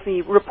on one of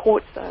the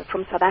reports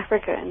from South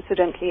Africa,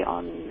 incidentally,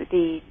 on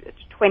the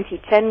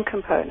 2010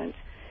 component,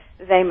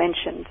 they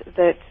mentioned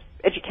that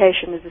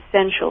education is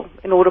essential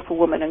in order for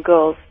women and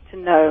girls to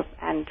know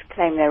and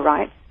claim their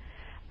rights.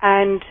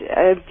 And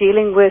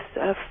dealing with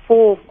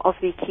 4 of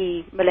the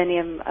key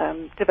Millennium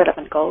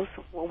Development Goals,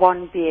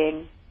 one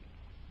being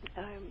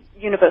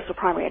universal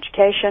primary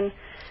education,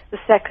 the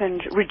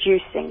second,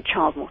 reducing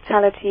child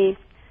mortality,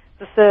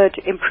 the third,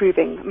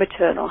 improving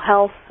maternal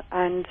health,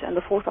 and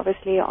the fourth,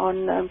 obviously,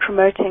 on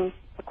promoting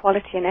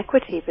equality and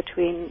equity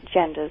between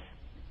genders.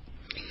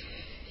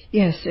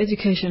 Yes,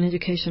 education, and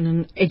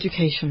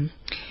education.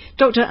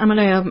 Dr.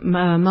 Amalia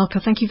Malka,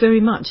 thank you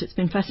very much. It's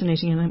been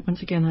fascinating, and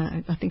once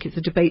again, I think it's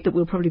a debate that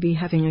we'll probably be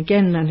having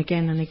again and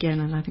again and again,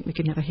 and I think we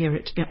can never hear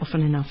it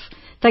often enough.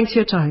 Thanks for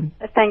your time.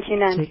 Thank you,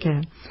 Nancy. Take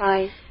care.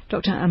 Bye.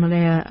 Dr.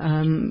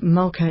 Amalia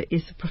Malka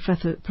is a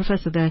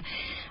professor there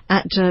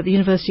at the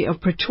University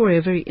of Pretoria.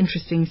 A very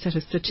interesting set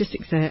of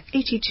statistics there.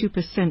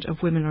 82%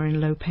 of women are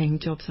in low-paying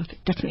jobs. I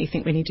definitely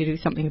think we need to do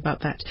something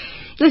about that.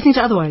 You're listening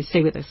to Otherwise.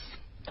 Stay with us.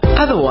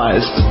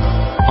 Otherwise,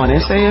 on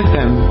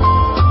SAFM.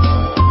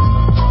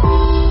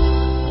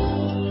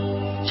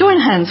 Join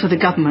hands with the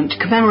government to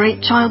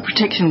commemorate Child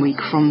Protection Week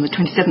from the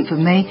 27th of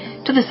May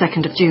to the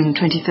 2nd of June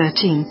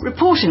 2013.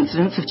 Report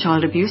incidents of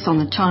child abuse on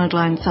the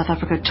Childline South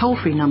Africa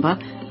toll-free number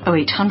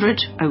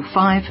 0800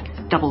 05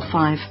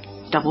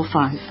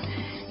 5555.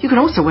 You can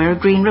also wear a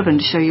green ribbon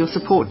to show your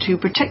support to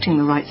protecting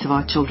the rights of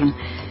our children.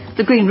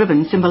 The green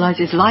ribbon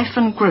symbolises life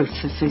and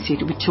growth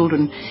associated with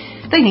children.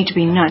 They need to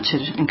be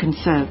nurtured and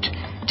conserved.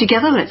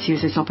 Together, let's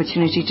use this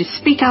opportunity to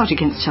speak out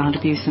against child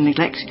abuse and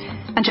neglect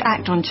and to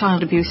act on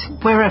child abuse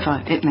wherever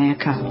it may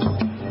occur.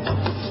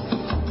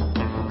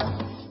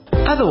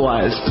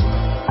 Otherwise,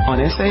 on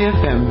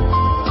SAFM.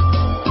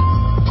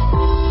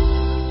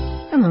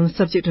 And on the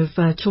subject of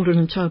Children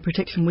and Child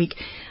Protection Week,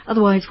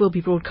 Otherwise we'll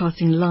be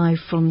broadcasting live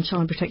from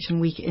Child Protection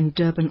Week in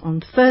Durban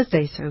on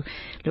Thursday, so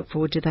look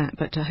forward to that.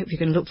 But I hope you're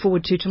going to look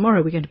forward to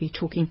tomorrow. We're going to be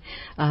talking,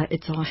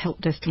 it's our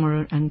help desk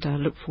tomorrow, and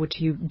look forward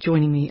to you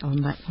joining me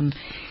on that one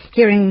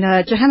here in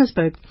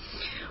Johannesburg.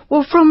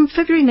 Well, from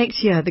February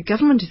next year, the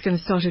government is going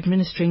to start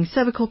administering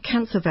cervical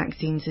cancer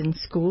vaccines in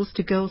schools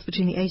to girls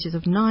between the ages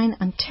of 9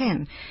 and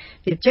 10.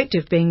 The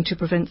objective being to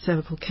prevent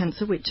cervical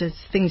cancer, which as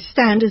things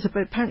stand is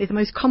apparently the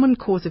most common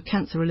cause of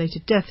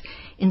cancer-related death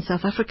in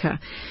South Africa.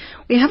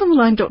 We have on the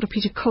line Dr.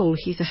 Peter Cole.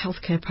 He's a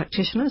healthcare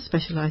practitioner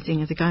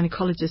specialising as a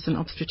gynaecologist and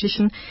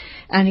obstetrician,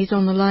 and he's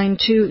on the line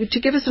to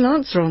give us an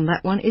answer on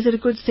that one. Is it a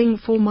good thing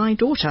for my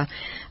daughter?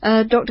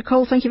 Dr.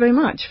 Cole, thank you very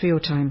much for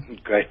your time.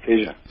 Great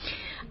pleasure.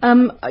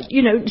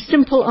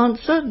 Simple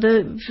answer,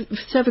 the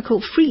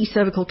free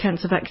cervical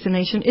cancer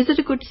vaccination, is it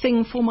a good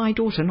thing for my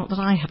daughter? Not that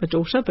I have a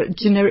daughter, but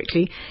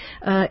generically,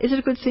 is it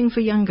a good thing for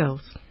young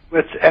girls?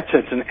 Well,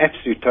 it's an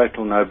absolute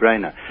total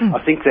no-brainer.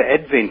 I think the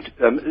advent,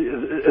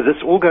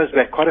 this all goes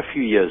back quite a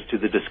few years to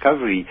the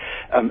discovery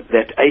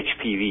that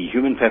HPV,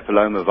 human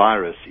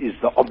papillomavirus, is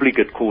the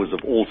obligate cause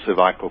of all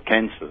cervical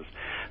cancers.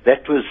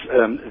 That was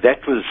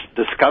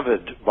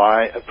discovered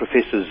by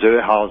Professor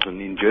Zerhausen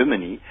in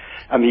Germany.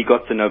 He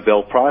got the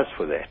Nobel Prize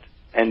for that.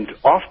 And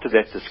after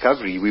that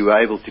discovery, we were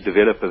able to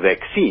develop a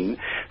vaccine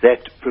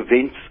that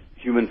prevents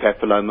human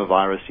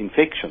papillomavirus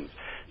infections.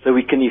 So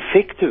we can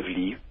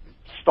effectively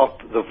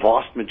stop the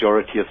vast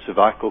majority of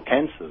cervical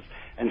cancers.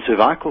 And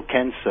cervical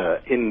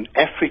cancer in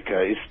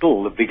Africa is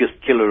still the biggest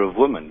killer of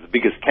women, the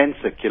biggest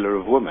cancer killer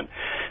of women.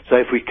 So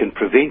if we can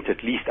prevent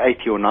at least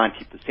 80 or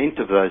 90%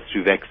 of those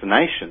through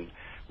vaccination,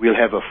 we'll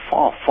have a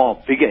far, far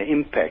bigger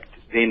impact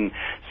than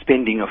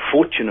spending a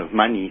fortune of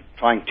money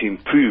trying to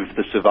improve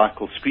the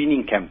cervical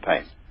screening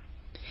campaign.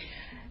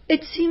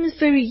 It seems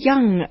very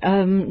young,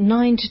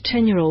 9 to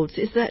 10-year-olds.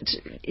 Is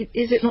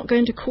it not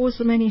going to cause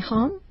them any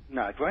harm?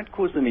 No, it won't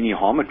cause them any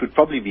harm. It would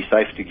probably be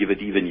safe to give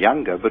it even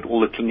younger, but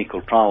all the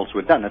clinical trials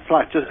were done. It's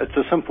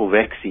a simple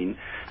vaccine,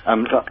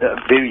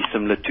 very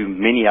similar to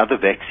many other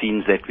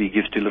vaccines that we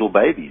give to little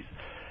babies.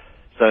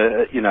 So,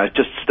 it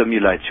just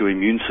stimulates your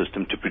immune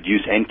system to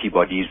produce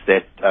antibodies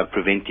that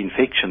prevent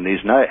infection.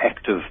 There's no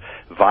active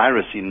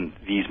virus in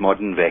these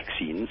modern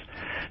vaccines.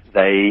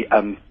 They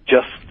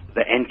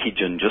the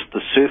antigen, just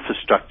the surface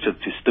structure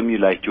to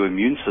stimulate your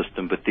immune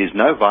system, but there's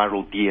no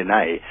viral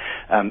DNA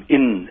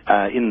in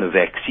the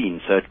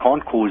vaccine, so it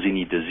can't cause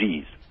any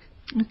disease.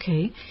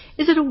 Okay.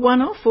 Is it a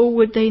one-off, or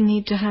would they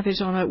need to have it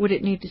would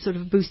it need sort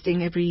of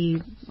boosting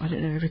every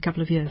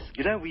couple of years?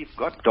 We've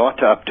got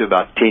data up to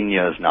about 10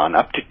 years now, and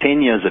up to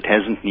 10 years it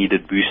hasn't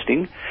needed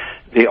boosting.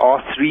 There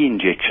are 3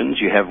 injections.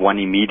 You have one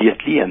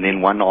immediately, and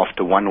then one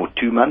after 1 or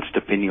 2 months,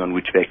 depending on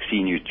which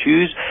vaccine you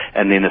choose,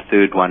 and then a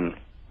third one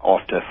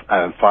after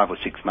 5 or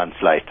 6 months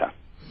later.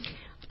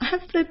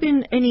 Have there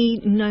been any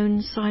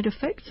known side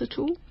effects at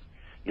all?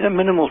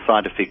 Minimal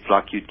side effects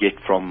like you'd get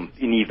from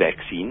any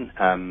vaccine.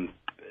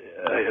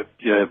 A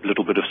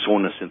little bit of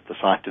soreness at the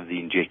site of the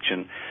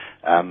injection,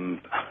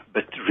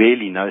 but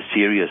really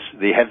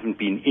there haven't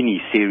been any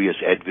serious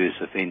adverse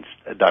events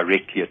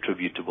directly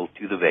attributable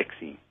to the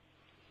vaccine.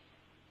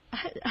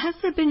 Has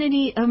there been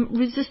any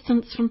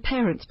resistance from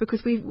parents?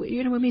 Because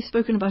when we've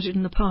spoken about it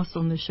in the past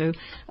on the show,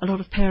 a lot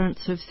of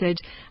parents have said,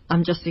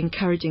 I'm just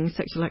encouraging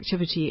sexual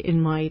activity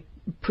in my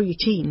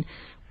preteen.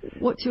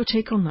 What's your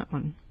take on that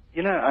one?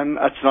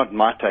 It's not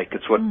my take.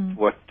 It's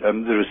what the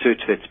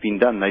research that's been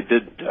done. They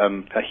did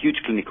a huge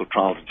clinical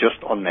trial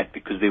just on that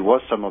because there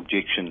was some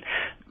objection,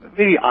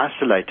 very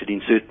isolated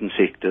in certain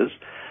sectors.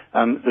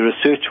 The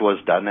research was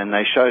done, and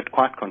they showed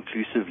quite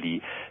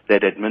conclusively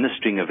that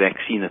administering a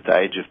vaccine at the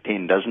age of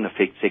 10 doesn't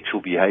affect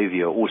sexual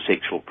behavior or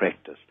sexual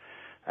practice.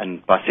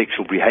 And by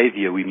sexual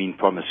behavior, we mean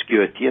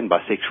promiscuity, and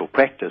by sexual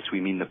practice,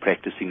 we mean the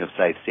practicing of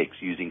safe sex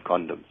using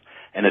condoms.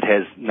 And it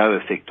has no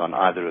effect on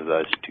either of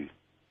those two.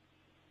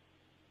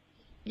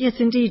 Yes,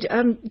 indeed.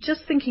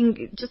 Just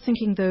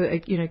thinking though,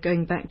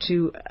 going back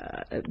to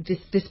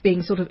this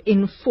being sort of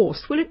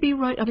enforced, will it be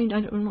right? I mean,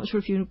 I'm not sure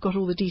if you've got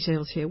all the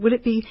details here. Will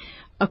it be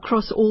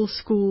across all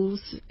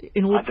schools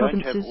in all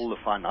provinces? I don't have all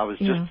the fun. I was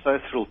just so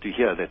thrilled to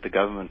hear that the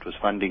government was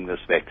funding this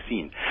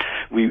vaccine.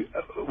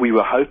 We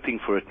were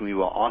hoping for it and we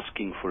were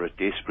asking for it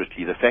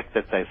desperately. The fact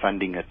that they're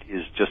funding it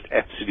is just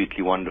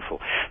absolutely wonderful.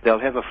 They'll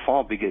have a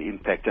far bigger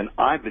impact, and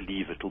I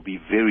believe it will be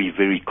very,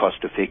 very cost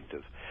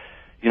effective.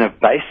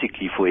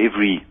 Basically for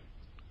every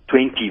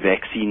 20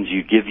 vaccines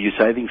you give, you're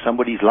saving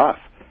somebody's life.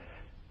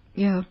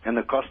 Yeah. And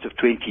the cost of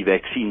 20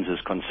 vaccines is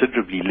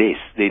considerably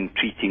less than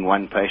treating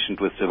one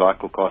patient with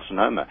cervical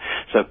carcinoma.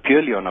 So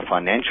purely on a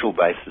financial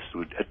basis,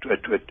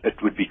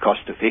 it would be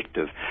cost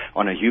effective.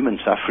 On a human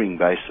suffering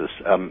basis,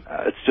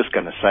 it's just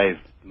going to save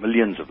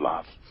millions of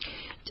lives.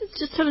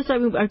 Just tell us,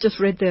 I've just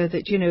read there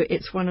that,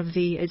 it's one of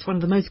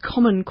the most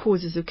common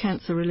causes of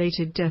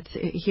cancer-related deaths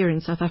here in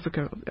South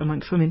Africa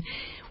amongst women.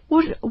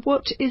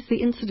 What is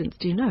the incidence,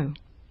 do you know?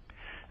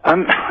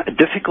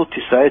 Difficult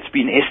to say. It's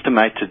been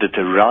estimated at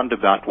around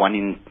about 1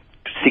 in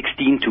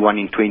 16 to 1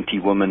 in 20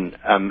 women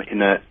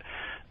in a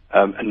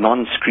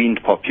non-screened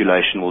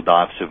population will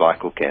die of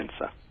cervical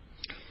cancer.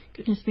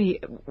 Goodness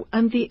me.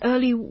 And the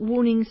early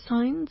warning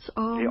signs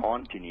are? There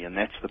aren't any, and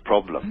that's the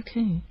problem.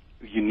 Okay.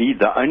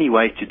 The only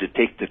way to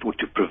detect it or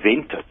to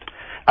prevent it,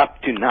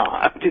 up to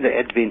the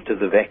advent of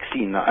the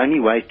vaccine, the only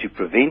way to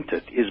prevent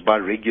it is by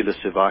regular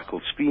cervical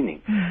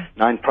screening.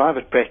 Now, in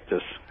private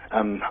practice,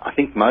 I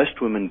think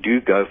most women do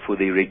go for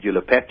their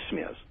regular pap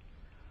smears.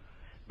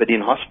 But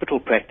in hospital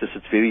practice,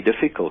 it's very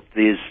difficult.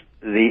 There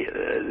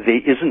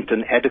isn't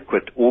an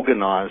adequate,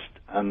 organized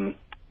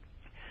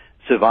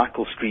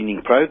cervical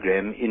screening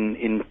program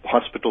in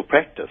hospital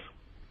practice.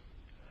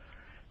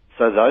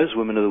 So those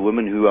women are the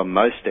women who are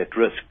most at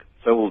risk.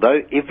 So although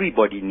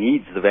everybody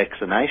needs the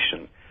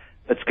vaccination,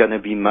 it's going to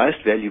be most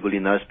valuable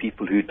in those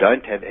people who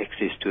don't have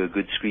access to a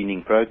good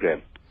screening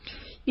program.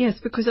 Yes,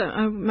 because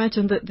I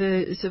imagine that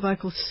the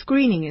cervical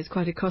screening is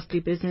quite a costly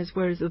business,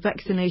 whereas the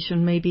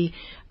vaccination maybe,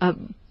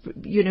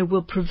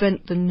 will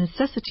prevent the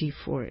necessity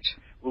for it.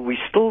 Well, we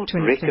still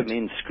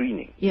recommend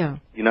screening. Yeah.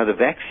 The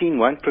vaccine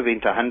won't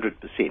prevent 100%.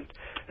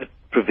 It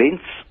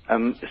prevents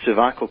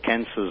cervical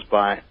cancers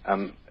by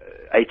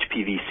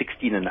HPV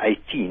 16 and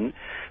 18,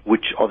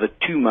 which are the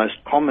 2 most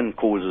common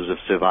causes of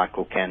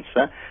cervical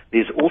cancer.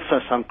 There's also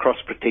some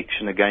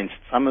cross-protection against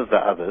some of the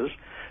others,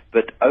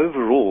 but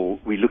overall,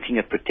 we're looking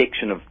at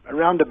protection of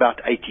around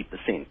about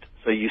 80%.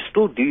 So you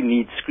still do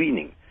need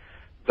screening,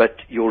 but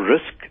your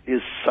risk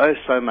is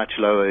so much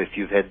lower if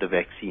you've had the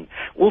vaccine.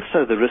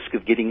 Also, the risk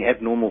of getting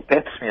abnormal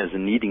pap smears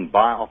and needing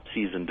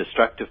biopsies and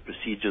destructive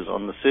procedures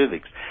on the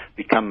cervix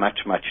become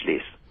much, much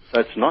less. So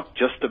it's not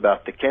just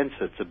about the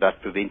cancer, it's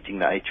about preventing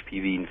the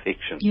HPV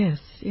infection. Yes,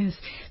 yes.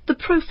 The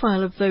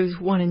profile of those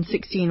 1 in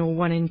 16 or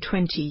 1 in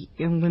 20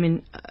 young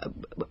women,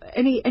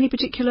 any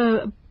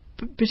particular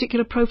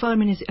profile? I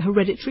mean, is it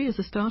hereditary as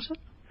a starter?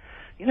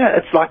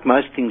 It's like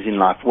most things in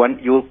life.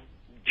 Your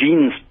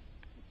genes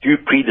do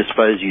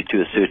predispose you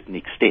to a certain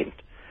extent.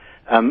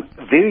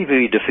 Very,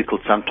 very difficult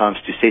sometimes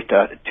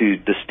to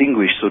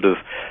distinguish sort of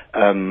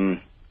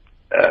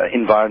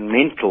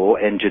environmental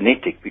and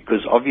genetic,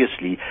 because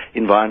obviously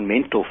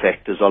environmental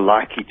factors are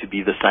likely to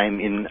be the same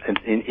in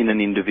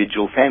an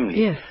individual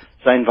family. Yes.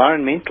 So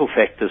environmental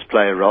factors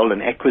play a role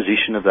in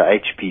acquisition of the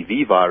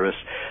HPV virus.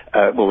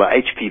 The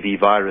HPV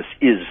virus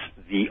is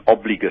the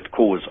obligate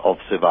cause of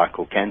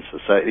cervical cancer.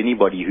 So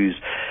anybody who's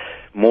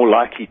more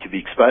likely to be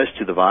exposed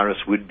to the virus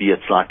would be at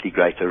slightly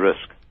greater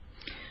risk.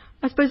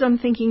 I suppose I'm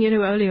thinking,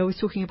 earlier I was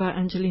talking about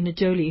Angelina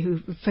Jolie,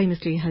 who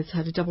famously has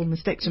had a double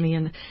mastectomy,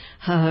 and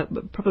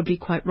probably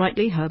quite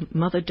rightly, her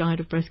mother died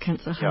of breast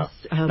cancer. No,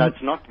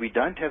 it's not. We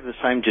don't have the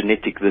same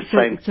genetic,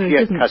 same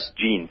clear-cut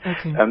gene.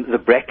 Okay. The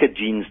BRCA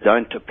genes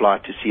don't apply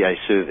to CA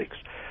cervix.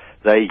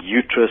 They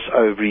uterus,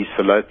 ovaries,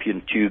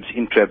 fallopian tubes,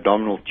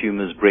 intra-abdominal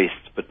tumors, breasts,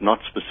 but not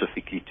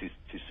specifically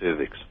to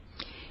cervix.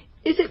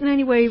 Is it in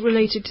any way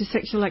related to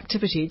sexual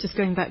activity? Just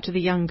going back to the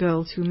young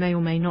girls who may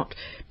or may not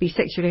be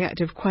sexually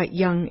active quite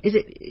young. Is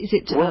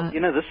it? Well,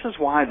 this is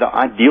why the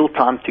ideal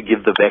time to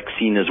give the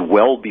vaccine is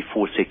well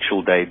before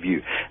sexual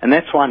debut. And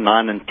that's why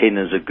 9 and 10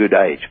 is a good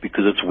age,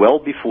 because it's well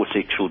before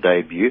sexual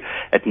debut.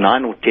 At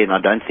 9 or 10,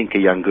 I don't think a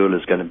young girl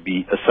is going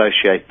to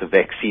associate the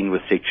vaccine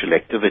with sexual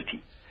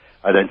activity.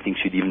 I don't think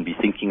she'd even be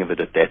thinking of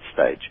it at that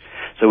stage.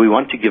 So we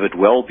want to give it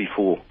well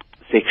before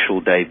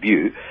sexual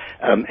debut,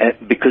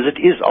 because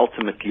it is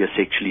ultimately a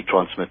sexually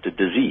transmitted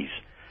disease.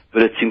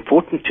 But it's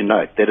important to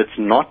note that it's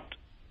not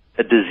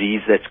a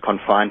disease that's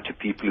confined to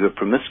people who are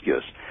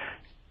promiscuous.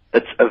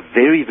 It's a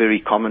very, very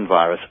common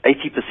virus.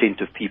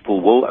 80% of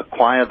people will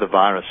acquire the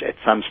virus at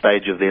some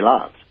stage of their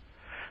lives.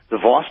 The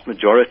vast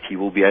majority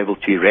will be able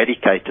to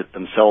eradicate it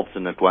themselves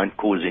and it won't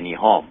cause any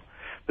harm.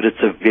 But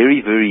it's a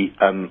very, very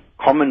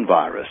common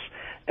virus,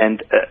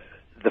 and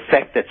the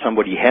fact that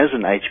somebody has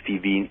an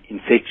HPV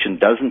infection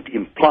doesn't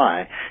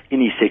imply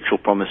any sexual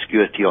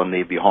promiscuity on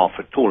their behalf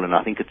at all, and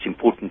I think it's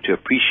important to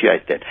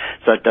appreciate that.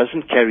 So it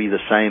doesn't carry the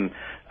same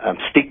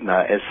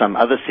stigma as some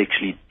other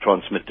sexually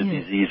transmitted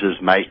diseases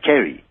may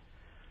carry,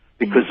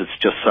 because it's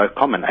just so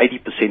common.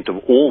 80%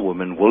 of all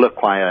women will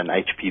acquire an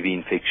HPV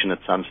infection at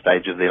some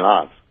stage of their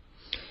lives.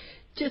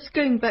 Just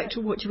going back to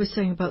what you were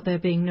saying about there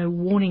being no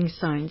warning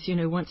signs,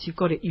 once you've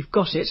got it, you've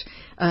got it.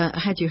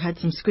 Had you had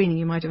some screening,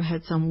 you might have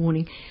had some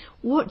warning.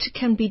 What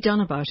can be done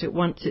about it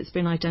once it's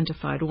been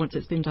identified or once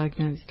it's been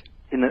diagnosed?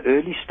 In the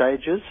early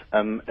stages,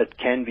 it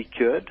can be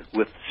cured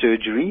with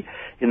surgery.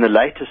 In the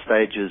later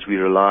stages, we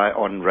rely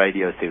on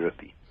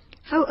radiotherapy.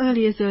 How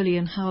early is early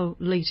and how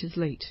late is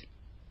late?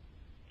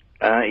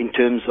 In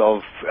terms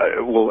of,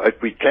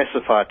 we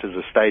classify it as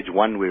a stage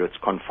 1 where it's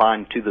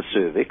confined to the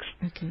cervix.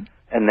 Okay.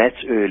 And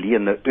that's early.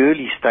 And the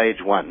early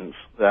stage ones,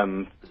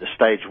 the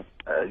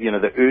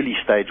early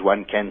stage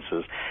 1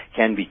 cancers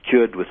can be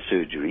cured with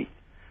surgery.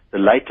 The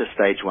later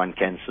stage 1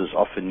 cancers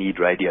often need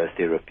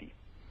radiotherapy.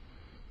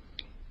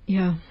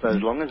 Yeah. So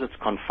as long as it's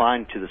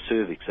confined to the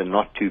cervix and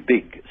not too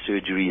big,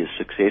 surgery is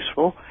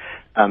successful.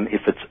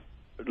 If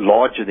it's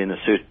larger than a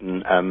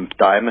certain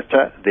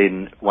diameter,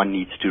 then one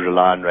needs to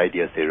rely on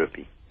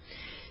radiotherapy.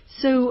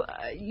 So,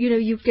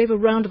 you gave a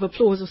round of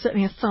applause, or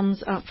certainly a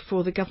thumbs up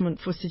for the government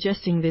for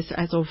suggesting this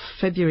as of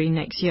February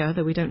next year,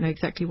 though we don't know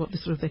exactly what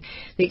the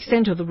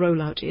extent of the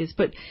rollout is.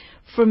 But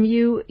from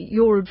you,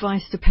 your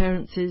advice to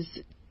parents is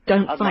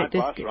don't fight this.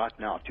 My advice right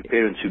now to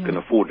parents who can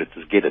afford it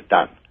is get it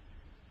done.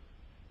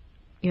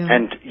 Yeah.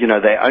 And,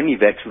 they only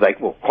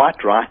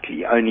quite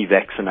rightly only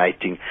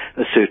vaccinating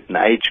a certain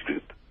age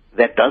group.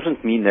 That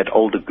doesn't mean that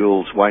older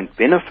girls won't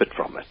benefit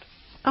from it.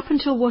 Up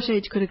until what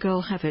age could a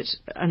girl have it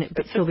and it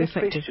still be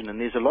effective? Question, and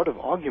there's a lot of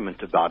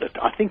argument about it.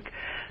 I think,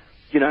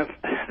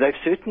 they've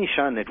certainly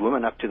shown that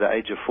women up to the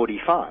age of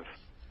 45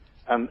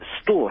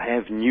 still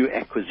have new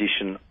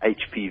acquisition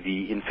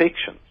HPV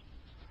infections.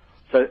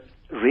 So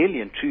really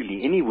and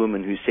truly, any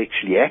woman who's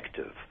sexually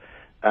active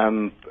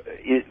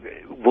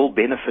will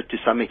benefit to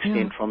some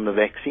extent from the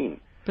vaccine.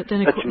 But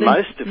then it's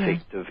most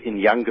effective in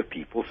younger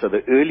people, so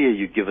the earlier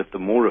you give it, the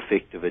more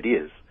effective it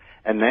is.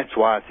 And that's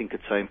why I think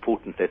it's so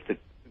important that the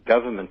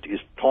government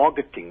is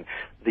targeting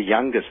the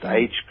youngest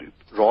age group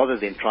rather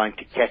than trying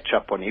to catch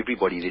up on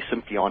everybody. There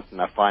simply aren't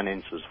enough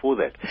finances for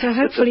that. So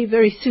hopefully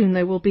very soon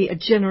there will be a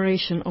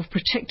generation of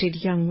protected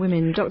young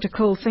women. Dr.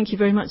 Cole, thank you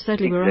very much.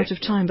 Sadly, we're out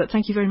of time, but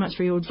thank you very much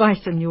for your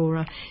advice and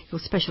your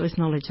specialist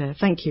knowledge there.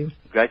 Thank you.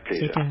 Great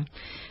pleasure.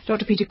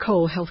 Dr. Peter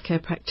Cole,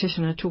 healthcare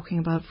practitioner, talking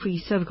about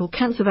free cervical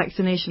cancer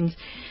vaccinations.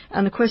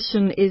 And the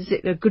question, is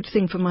it a good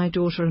thing for my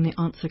daughter? And the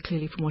answer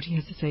clearly from what he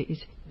has to say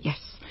is yes.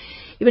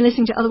 You've been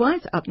listening to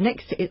Otherwise. Up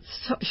next,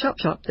 it's Shop,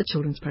 the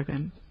children's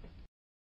programme.